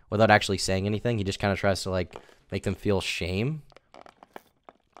without actually saying anything. He just kind of tries to like make them feel shame.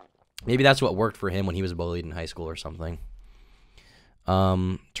 Maybe that's what worked for him when he was bullied in high school or something.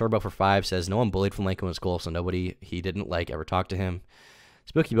 Turbo for 5 says, no one bullied Flamenco in school, so nobody he didn't like ever talked to him.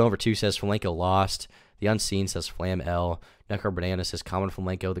 Spooky Bone for 2 says, Flamenco lost. The Unseen says, Flam L. Necro Banana says, common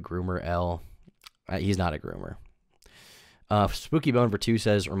Flamenco, the groomer L. He's not a groomer. Spooky Bone for 2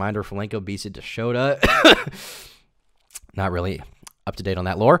 says, reminder, Flamenco beats it to Shota. Not really up to date on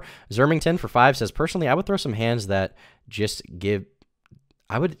that lore. Zermington for 5 says, personally, I would throw some hands that just give...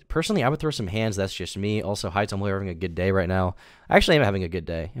 I would throw some hands. That's just me. Also, hi, Tom. We're having a good day right now. I actually am having a good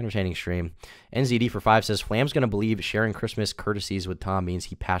day. Entertaining stream. NZD for 5 says, Flam's going to believe sharing Christmas courtesies with Tom means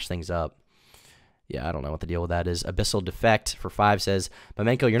he patched things up. Yeah, I don't know what the deal with that is. Abyssal Defect for 5 says,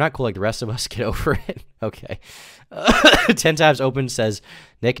 Flamenco, you're not cool like the rest of us. Get over it. Okay. 10 tabs open says,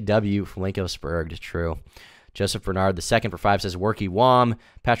 Nick W. Flamenco spurged. True. Joseph Bernard the second for 5 says, Worky Wom.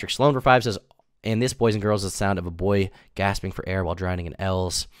 Patrick Sloan for 5 says, and this, boys and girls, is the sound of a boy gasping for air while drowning in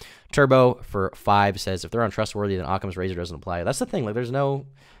L's. Turbo for 5 says, if they're untrustworthy, then Occam's razor doesn't apply. That's the thing. Like, there's no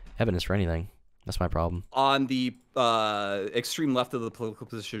evidence for anything. That's my problem. On the extreme left of the political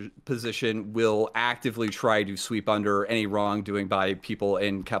position will actively try to sweep under any wrongdoing by people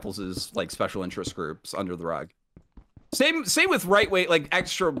in Keppels' like special interest groups under the rug. Same with right-wing, like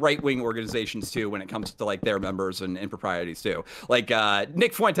extra right-wing organizations too, when it comes to like their members and improprieties too. Like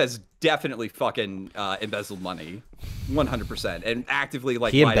Nick Fuentes definitely fucking embezzled money, 100%, and actively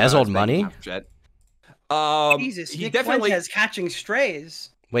like he embezzled money. Jesus, Nick Fuentes catching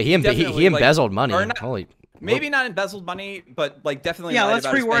strays. Wait, he embezzled money. Holy. Maybe not embezzled money, but like definitely let's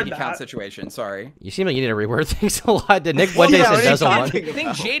about his reword bank account situation. Sorry. You seem like you need to reword things a lot. Did Nick Fuentes embezzle money? I think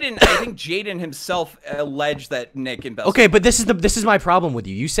Jaden himself alleged that Nick embezzled. Okay, but this is my problem with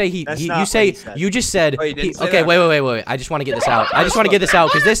you. You say you just said. Okay, wait. I just want to get this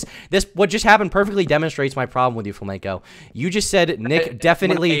out. Because this what just happened perfectly demonstrates my problem with you, Flamenco. You just said Nick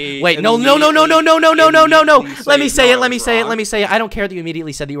definitely. Wait, no. Let me say it. I don't care that you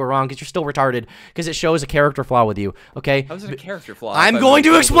immediately said that you were wrong because you're still retarded because it shows a character flaw with you, okay? How is it a character flaw? I'm going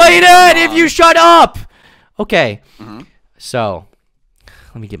to explain it if you shut up! Okay. So,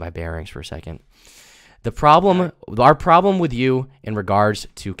 let me get my bearings for a second. Our problem with you in regards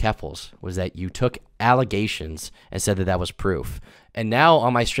to Keppels was that you took allegations and said that that was proof. And now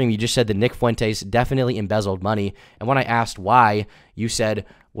on my stream, you just said that Nick Fuentes definitely embezzled money. And when I asked why, you said,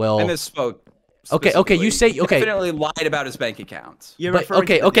 well... I misspoke. Okay, you say okay. Definitely lied about his bank accounts. But,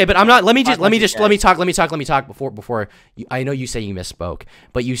 okay, but I'm not. Let me talk before. I know you say you misspoke,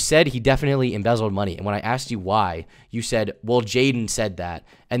 but you said he definitely embezzled money, and when I asked you why, you said, "Well, Jaden said that,"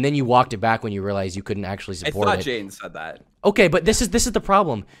 and then you walked it back when you realized you couldn't actually support it. I thought Jaden said that. Okay, but this is the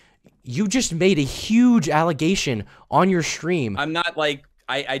problem. You just made a huge allegation on your stream. I'm not like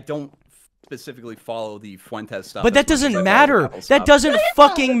I don't specifically follow the Fuentes stuff. But that doesn't matter. That doesn't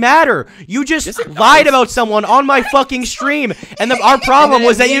fucking matter. You just lied about someone on my fucking stream, and our problem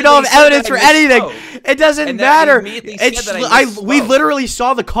was that you don't have evidence for anything. It doesn't matter. We literally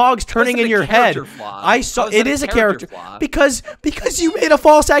saw the cogs turning in your head. I saw it is a character because you made a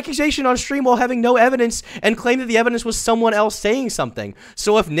false accusation on stream while having no evidence and claimed that the evidence was someone else saying something.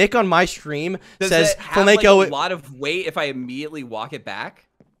 So if Nick on my stream says Flamenco, like a lot of weight if I immediately walk it back.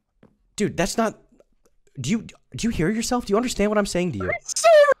 Dude, that's not. Do you hear yourself? Do you understand what I'm saying to you? It's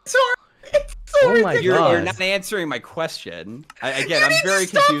so oh my god! You're not answering my question. Again, I'm very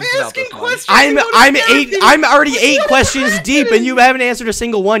confused about this one. I'm already 8 questions deep, and you haven't answered a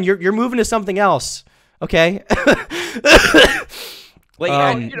single one. You're moving to something else. Okay.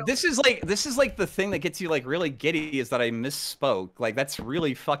 Like this is like the thing that gets you like really giddy is that I misspoke. Like that's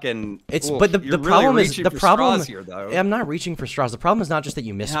really fucking. But the problem is the problem here, though. I'm not reaching for straws. The problem is not just that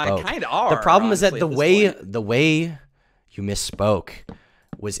you misspoke. I kind of are. The problem is that the way you misspoke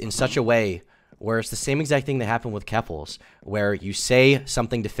was in such a way where it's the same exact thing that happened with Keffels, where you say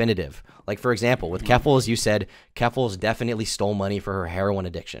something definitive. Like, for example, with Keffels, you said Keffels definitely stole money for her heroin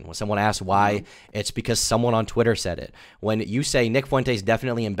addiction. When someone asked why, it's because someone on Twitter said it. When you say Nick Fuentes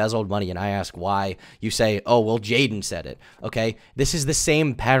definitely embezzled money and I ask why, you say, oh, well, Jaden said it. Okay? This is the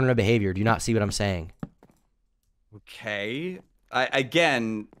same pattern of behavior. Do you not see what I'm saying? Okay.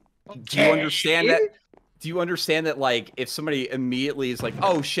 Do you understand that? Do you understand that, like, if somebody immediately is like,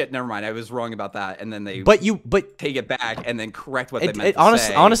 "Oh shit, never mind, I was wrong about that," and then they take it back and then correct what they meant to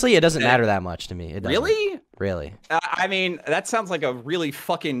say? Honestly, it doesn't matter that much to me. It really? Really? I mean, that sounds like a really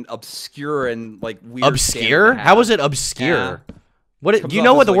fucking obscure and like weird. Obscure? How is it obscure? Yeah. What do you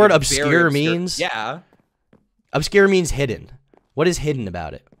know what the word obscure means? Yeah. Obscure means hidden. What is hidden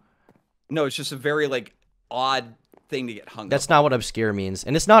about it? No, it's just a very like odd thing to get hung up on. That's not what obscure means,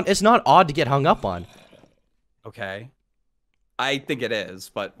 and it's not odd to get hung up on. Okay. I think it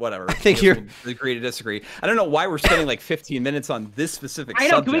is, but whatever. I think you're agree to disagree. I don't know why we're spending like 15 minutes on this specific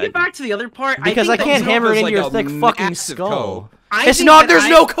subject. I know. Can we get back to the other part? Because I can't hammer it into your thick fucking skull. There's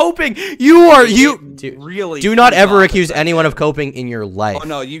no coping. Do not ever accuse anyone of coping in your life. Oh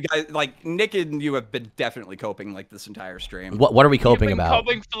no, you guys, like Nick and you have been definitely coping like this entire stream. What are we coping about?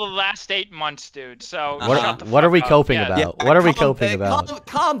 Coping for the last 8 months, dude. So what are we coping about? What are we coping about?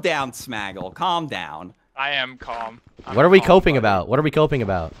 Calm down, Smaggle. Calm down. I am calm. What are we coping about? What are we coping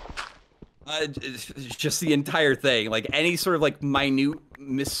about? Just the entire thing, like any sort of like minute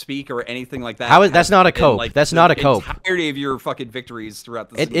misspeak or anything like that. How is that's not a cope? Like, that's not a cope. The entirety of your fucking victories throughout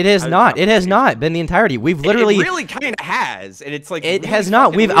this. It has not. It has not been the entirety. We've literally. It really kind of has, and it's like it really has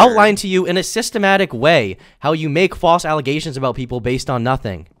not. We've weird. outlined to you in a systematic way how you make false allegations about people based on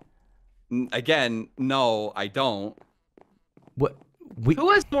nothing. Again, no, I don't. What?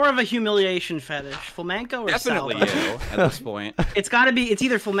 Who has more of a humiliation fetish, Flamenco or Definitely Salvo? you at this point. It's got to be. It's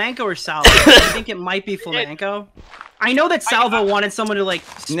either Flamenco or Salvo. I think it might be Flamenco. I know that Salvo wanted someone to like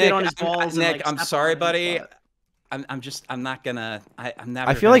spit on his balls. Nick, and, like, I'm sorry, buddy. I'm not gonna. I'm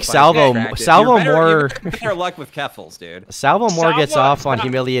never. I feel like Salvo more. Better luck with Keffels, dude. Salvo more gets off on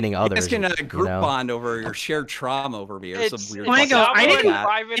humiliating others. You guys can group bond over your shared trauma over me or some weird.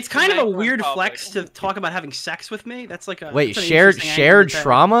 It's kind of a weird flex to talk about having sex with me. That's like a wait. Shared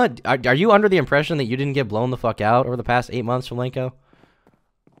trauma? Are you under the impression that you didn't get blown the fuck out over the past 8 months, Flamenco?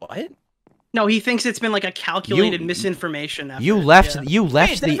 What? No, he thinks it's been like a calculated misinformation effort. You left. Yeah. You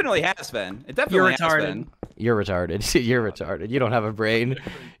left. It definitely has been. It definitely has been. You're retarded. You're retarded. You don't have a brain.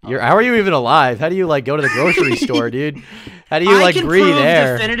 How are you even alive? How do you like go to the grocery store, dude? How do you like breathe air? I can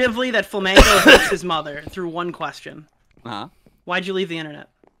prove definitively that Flamenco hates his mother through one question. Why'd you leave the internet?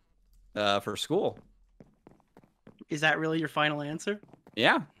 For school. Is that really your final answer?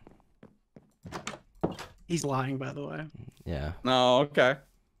 Yeah. He's lying, by the way. Yeah. No. Okay.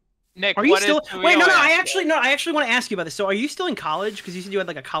 Nick, are you still? Wait, no. I actually want to ask you about this. So, are you still in college? Because you said you had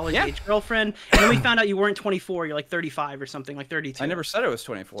like a college-age girlfriend, and then we found out you weren't 24. You're like 35 or something, like 32. I never said I was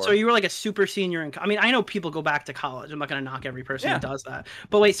 24. So you were like a super senior in. I mean, I know people go back to college. I'm not gonna knock every person that does that.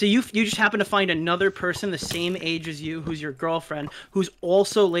 But wait, so you just happen to find another person the same age as you, who's your girlfriend, who's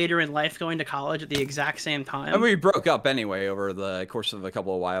also later in life going to college at the exact same time. And we broke up anyway over the course of a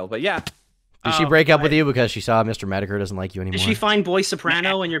couple of while, but yeah. Did she break up with you because she saw Mr. Medicare doesn't like you anymore? Did she find Boy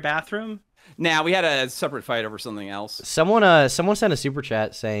Soprano in your bathroom? Nah, we had a separate fight over something else. Someone sent a super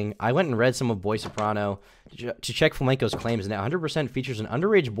chat saying, I went and read some of Boy Soprano to check Flamenco's claims, and it 100% features an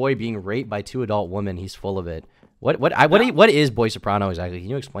underage boy being raped by 2 adult women. He's full of it. What is Boy Soprano exactly? Can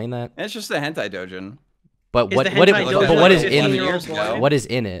you explain that? It's just a hentai dojin. But what is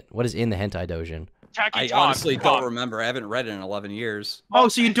in it? What is in the hentai dojin? I honestly don't remember. I haven't read it in 11 years. Oh,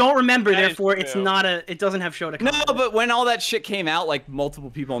 so you don't remember, therefore it's not a. It doesn't have Shota. No, but when all that shit came out, like multiple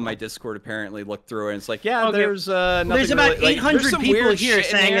people on my Discord apparently looked through it. And it's like, yeah, there's nothing. There's about really, 800 people here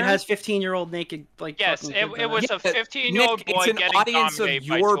saying it has 15-year-old naked like. Yes, it was a 15-year-old boy getting dominated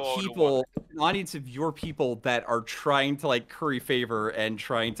by 2 older women. An audience of your people that are trying to like curry favor and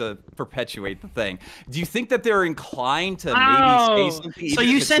trying to perpetuate the thing. Do you think that they're inclined to maybe say something? So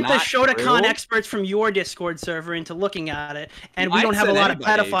you sent the Shotacon experts from your Discord server into looking at it, and we don't have a lot of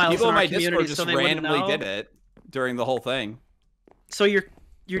pedophiles people in my our community, Discord so they just randomly wouldn't know. did it during the whole thing. So your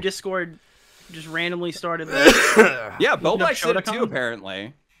Discord just randomly started. Yeah, Bobak said it too,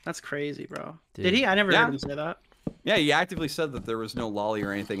 apparently. That's crazy, bro. Dude. Did he? I never heard him say that. Yeah, he actively said that there was no lolly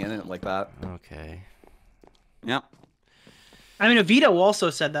or anything in it like that. Okay. Yep. I mean, Vito also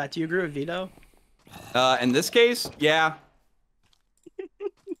said that. Do you agree with Vito? In this case, yeah.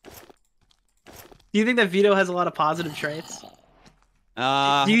 Do you think that Vito has a lot of positive traits?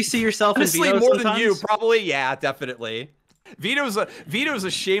 Do you see yourself honestly, in Vito more sometimes? than you? Probably, yeah, definitely. Vito's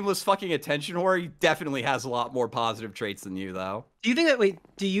a shameless fucking attention whore. He definitely has a lot more positive traits than you, though. Do you think that? Wait,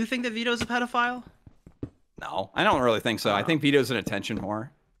 do you think that Vito's a pedophile? No, I don't really think so. I think Vito's an attention whore.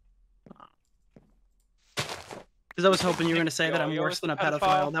 Because I was hoping you were going to say that I'm worse than a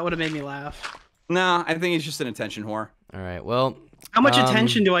pedophile. That would have made me laugh. No, I think he's just an attention whore. All right, well... How much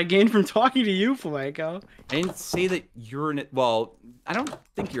attention do I gain from talking to you, Flamenco? I didn't say that you're an... Well, I don't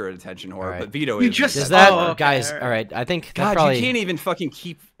think you're an attention whore, but Vito you is. Just, Does that... okay, guys, all right, I think God, that probably... you can't even fucking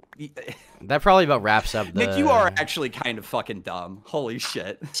keep... That probably about wraps up the... Nick, you are actually kind of fucking dumb. Holy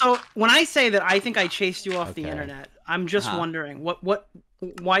shit. So, when I say that I think I chased you off the internet, I'm just wondering,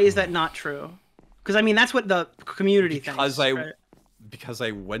 why is that not true? Because, I mean, that's what the community thinks. Because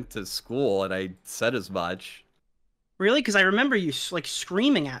I went to school and I said as much. Really? Because I remember you like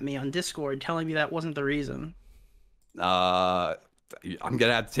screaming at me on Discord, telling me that wasn't the reason. I'm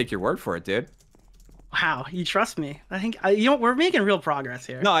gonna have to take your word for it, dude. Wow, you trust me? I think you know we're making real progress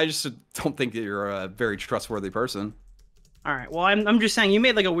here. No, I just don't think that you're a very trustworthy person. All right. Well, I'm just saying you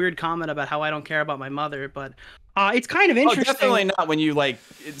made like a weird comment about how I don't care about my mother, but it's kind of interesting. Oh, definitely not when you like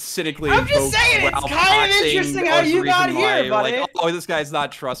cynically. I'm just saying it's kind of interesting how you got here, buddy. Like, oh, this guy's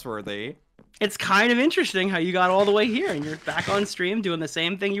not trustworthy. It's kind of interesting how you got all the way here and you're back on stream doing the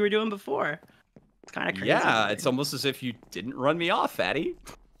same thing you were doing before. It's kind of crazy. Yeah, it's almost as if you didn't run me off, fatty.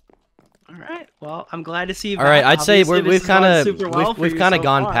 All right. Well, I'm glad to see you. All right, I'd say we've kind of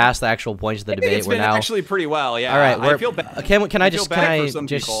gone far. past the actual points of the debate. It's been actually pretty well. Yeah. All right. I feel bad. Can I just okay?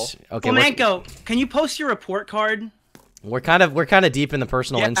 Flamenco, can you post your report card? We're kind of deep in the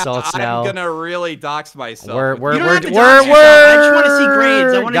personal insults now. I'm gonna really dox myself. We're I just want to see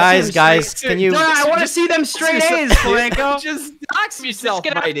grades. I want to see guys, can you? No, I want to see them straight A's, Flamenco. Just dox yourself,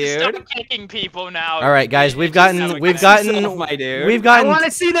 my dude. Stop kicking people now. All right, guys, we've gotten. My dude. I want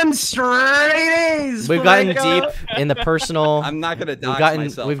to see them straight A's. We've gotten deep in the personal. I'm not gonna dox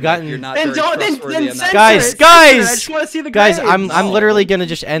myself. We've gotten. You're not then guys, I just want to see the grades. I'm literally gonna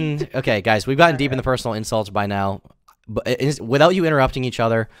just end. Okay, guys, we've gotten deep in the personal insults by now. But without you interrupting each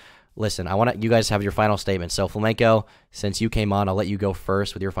other, listen, I want you guys to have your final statement. So, Flamenco, since you came on, I'll let you go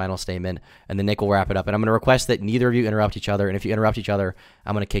first with your final statement, and then Nick will wrap it up. And I'm going to request that neither of you interrupt each other, and if you interrupt each other,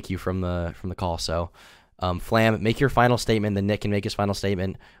 I'm going to kick you from the call. So, Flam, make your final statement, then Nick can make his final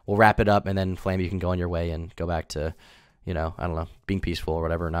statement. We'll wrap it up, and then, Flam, you can go on your way and go back to, I don't know, being peaceful or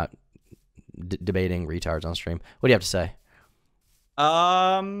whatever, not debating retards on stream. What do you have to say?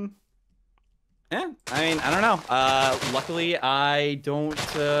 Yeah, I mean, I don't know. Luckily, I don't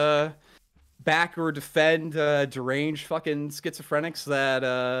back or defend deranged fucking schizophrenics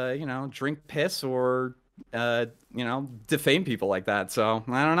that, drink piss or, defame people like that. So,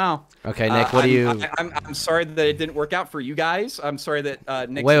 I don't know. Okay, Nick, what do you... I'm sorry that it didn't work out for you guys. I'm sorry that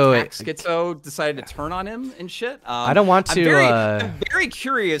Nick's schizo decided to turn on him and shit. I don't want to... I'm very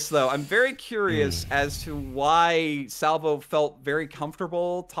curious, though. I'm very curious as to why Salvo felt very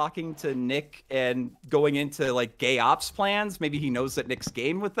comfortable talking to Nick and going into, like, gay ops plans. Maybe he knows that Nick's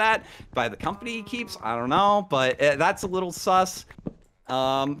game with that by the company he keeps. I don't know, but that's a little sus.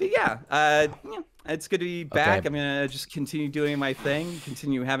 But yeah, it's good to be back. Okay. I'm gonna just continue doing my thing,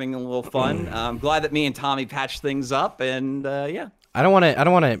 continue having a little fun. I'm glad that me and Tommy patched things up, and yeah. I don't want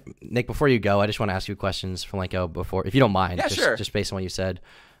to, Nick. Before you go, I just want to ask you questions from before, if you don't mind. Yeah, sure. Just based on what you said.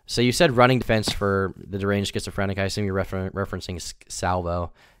 So you said running defense for the deranged schizophrenic. I assume you're referencing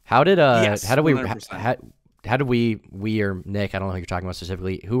Salvo. How did yes, how did we or Nick? I don't know who you're talking about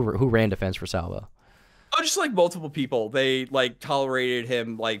specifically. Who ran defense for Salvo? Oh, just like multiple people. They like tolerated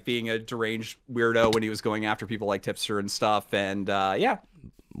him like being a deranged weirdo when he was going after people like Tipster and stuff. And yeah.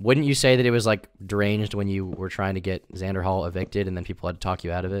 Wouldn't you say that it was like deranged when you were trying to get Xander Hall evicted and then people had to talk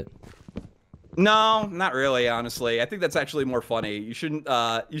you out of it? No, not really, honestly. I think that's actually more funny. You shouldn't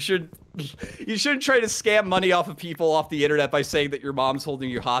you shouldn't try to scam money off of people off the internet by saying that your mom's holding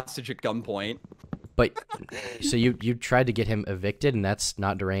you hostage at gunpoint. But so you tried to get him evicted and that's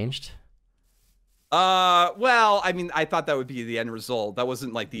not deranged? Well, I mean, I thought that would be the end result. That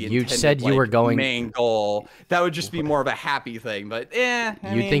wasn't like the intended, you said you were going main goal. That would just be more of a happy thing, but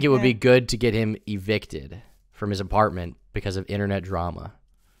You'd think it would be good to get him evicted from his apartment because of internet drama.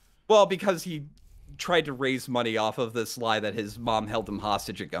 Well, because he tried to raise money off of this lie that his mom held him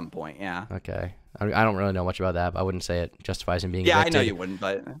hostage at gunpoint. Yeah. Okay. I don't really know much about that, but I wouldn't say it justifies him being evicted. I know you wouldn't,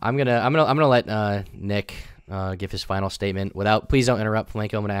 but I'm gonna let Nick give his final statement. Please don't interrupt,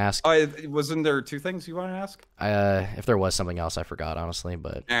 Flamenco. I'm gonna ask. Oh, wasn't there two things you want to ask? If there was something else, I forgot honestly.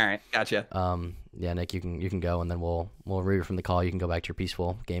 But all right, gotcha. Yeah, Nick, you can go, and then we'll read from the call. You can go back to your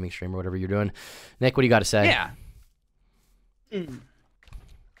peaceful gaming stream or whatever you're doing. Nick, what do you got to say? Yeah.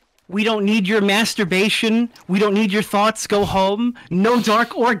 We don't need your masturbation. We don't need your thoughts. Go home. No dark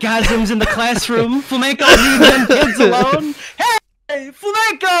orgasms in the classroom. Flamenco, leave them kids alone. Hey,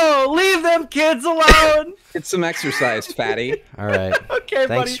 Flamenco, leave them kids alone. It's some exercise, fatty. All right. Okay,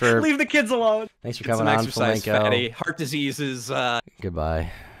 buddy. Leave the kids alone. Thanks for coming on, Flamenco. Fatty. Heart disease is. Goodbye.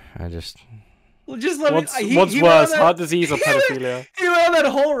 Well, just let me. What's worse, heart disease or pedophilia? He went on that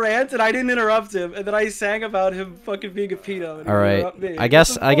whole rant, and I didn't interrupt him, and then I sang about him fucking being a pedo. All right, I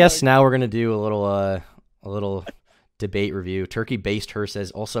guess now we're gonna do a little debate review. Turkey based her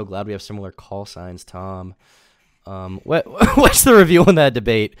says also glad we have similar call signs, Tom. What's the review on that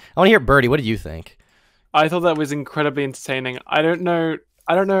debate? I want to hear Birdie. What did you think? I thought that was incredibly entertaining. I don't know.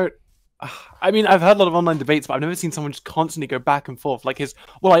 I mean, I've heard a lot of online debates, but I've never seen someone just constantly go back and forth. Like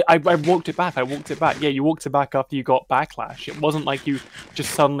I walked it back. Yeah, you walked it back after you got backlash. It wasn't like you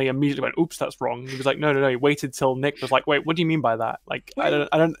just suddenly immediately went, "Oops, that's wrong." He was like, "No." He waited till Nick was like, "Wait, what do you mean by that?" Like, I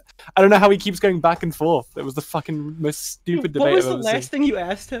don't know how he keeps going back and forth. It was the fucking most stupid debate I've ever seen. What was the last thing you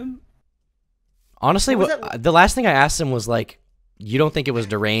asked him? Honestly, the last thing I asked him was like, you don't think it was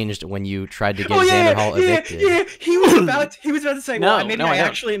deranged when you tried to get Xander Hall evicted? Yeah, he was about to say, well, maybe I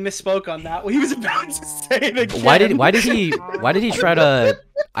actually misspoke on that. Well, he was about to say it again. Why did he try to?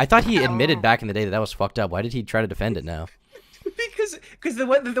 I thought he admitted back in the day that was fucked up. Why did he try to defend it now? Because the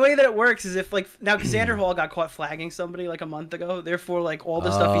way that it works is if like now Xander Hall got caught flagging somebody like a month ago, therefore like all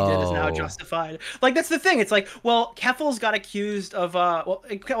the stuff he did is now justified. Like that's the thing. It's like, well, Keffels got accused of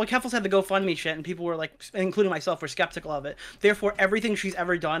Keffels had the GoFundMe shit, and people were like, including myself, were skeptical of it. Therefore, everything she's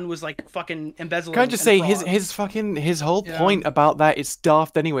ever done was like fucking embezzling. Can I just say his whole point about that is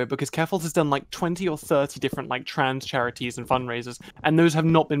daft anyway, because Keffels has done like 20 or 30 different like trans charities and fundraisers, and those have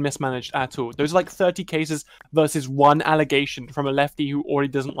not been mismanaged at all. Those are like 30 cases versus one allegation from a lefty who already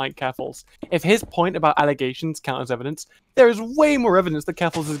doesn't like Keffels. If his point about allegations count as evidence, there is way more evidence that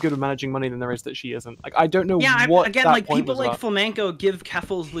Keffels is good at managing money than there is that she isn't. Like, I don't know what again, that like point people was like about. Flamenco give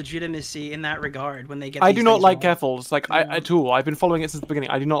Keffels legitimacy in that regard when they get. I do not like Keffels, like at all. I've been following it since the beginning.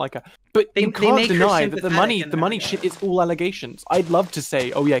 I do not like her, but you can't deny that the money shit is all allegations. I'd love to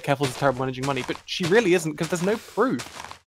say, oh yeah, Keffels is terrible managing money, but she really isn't because there's no proof.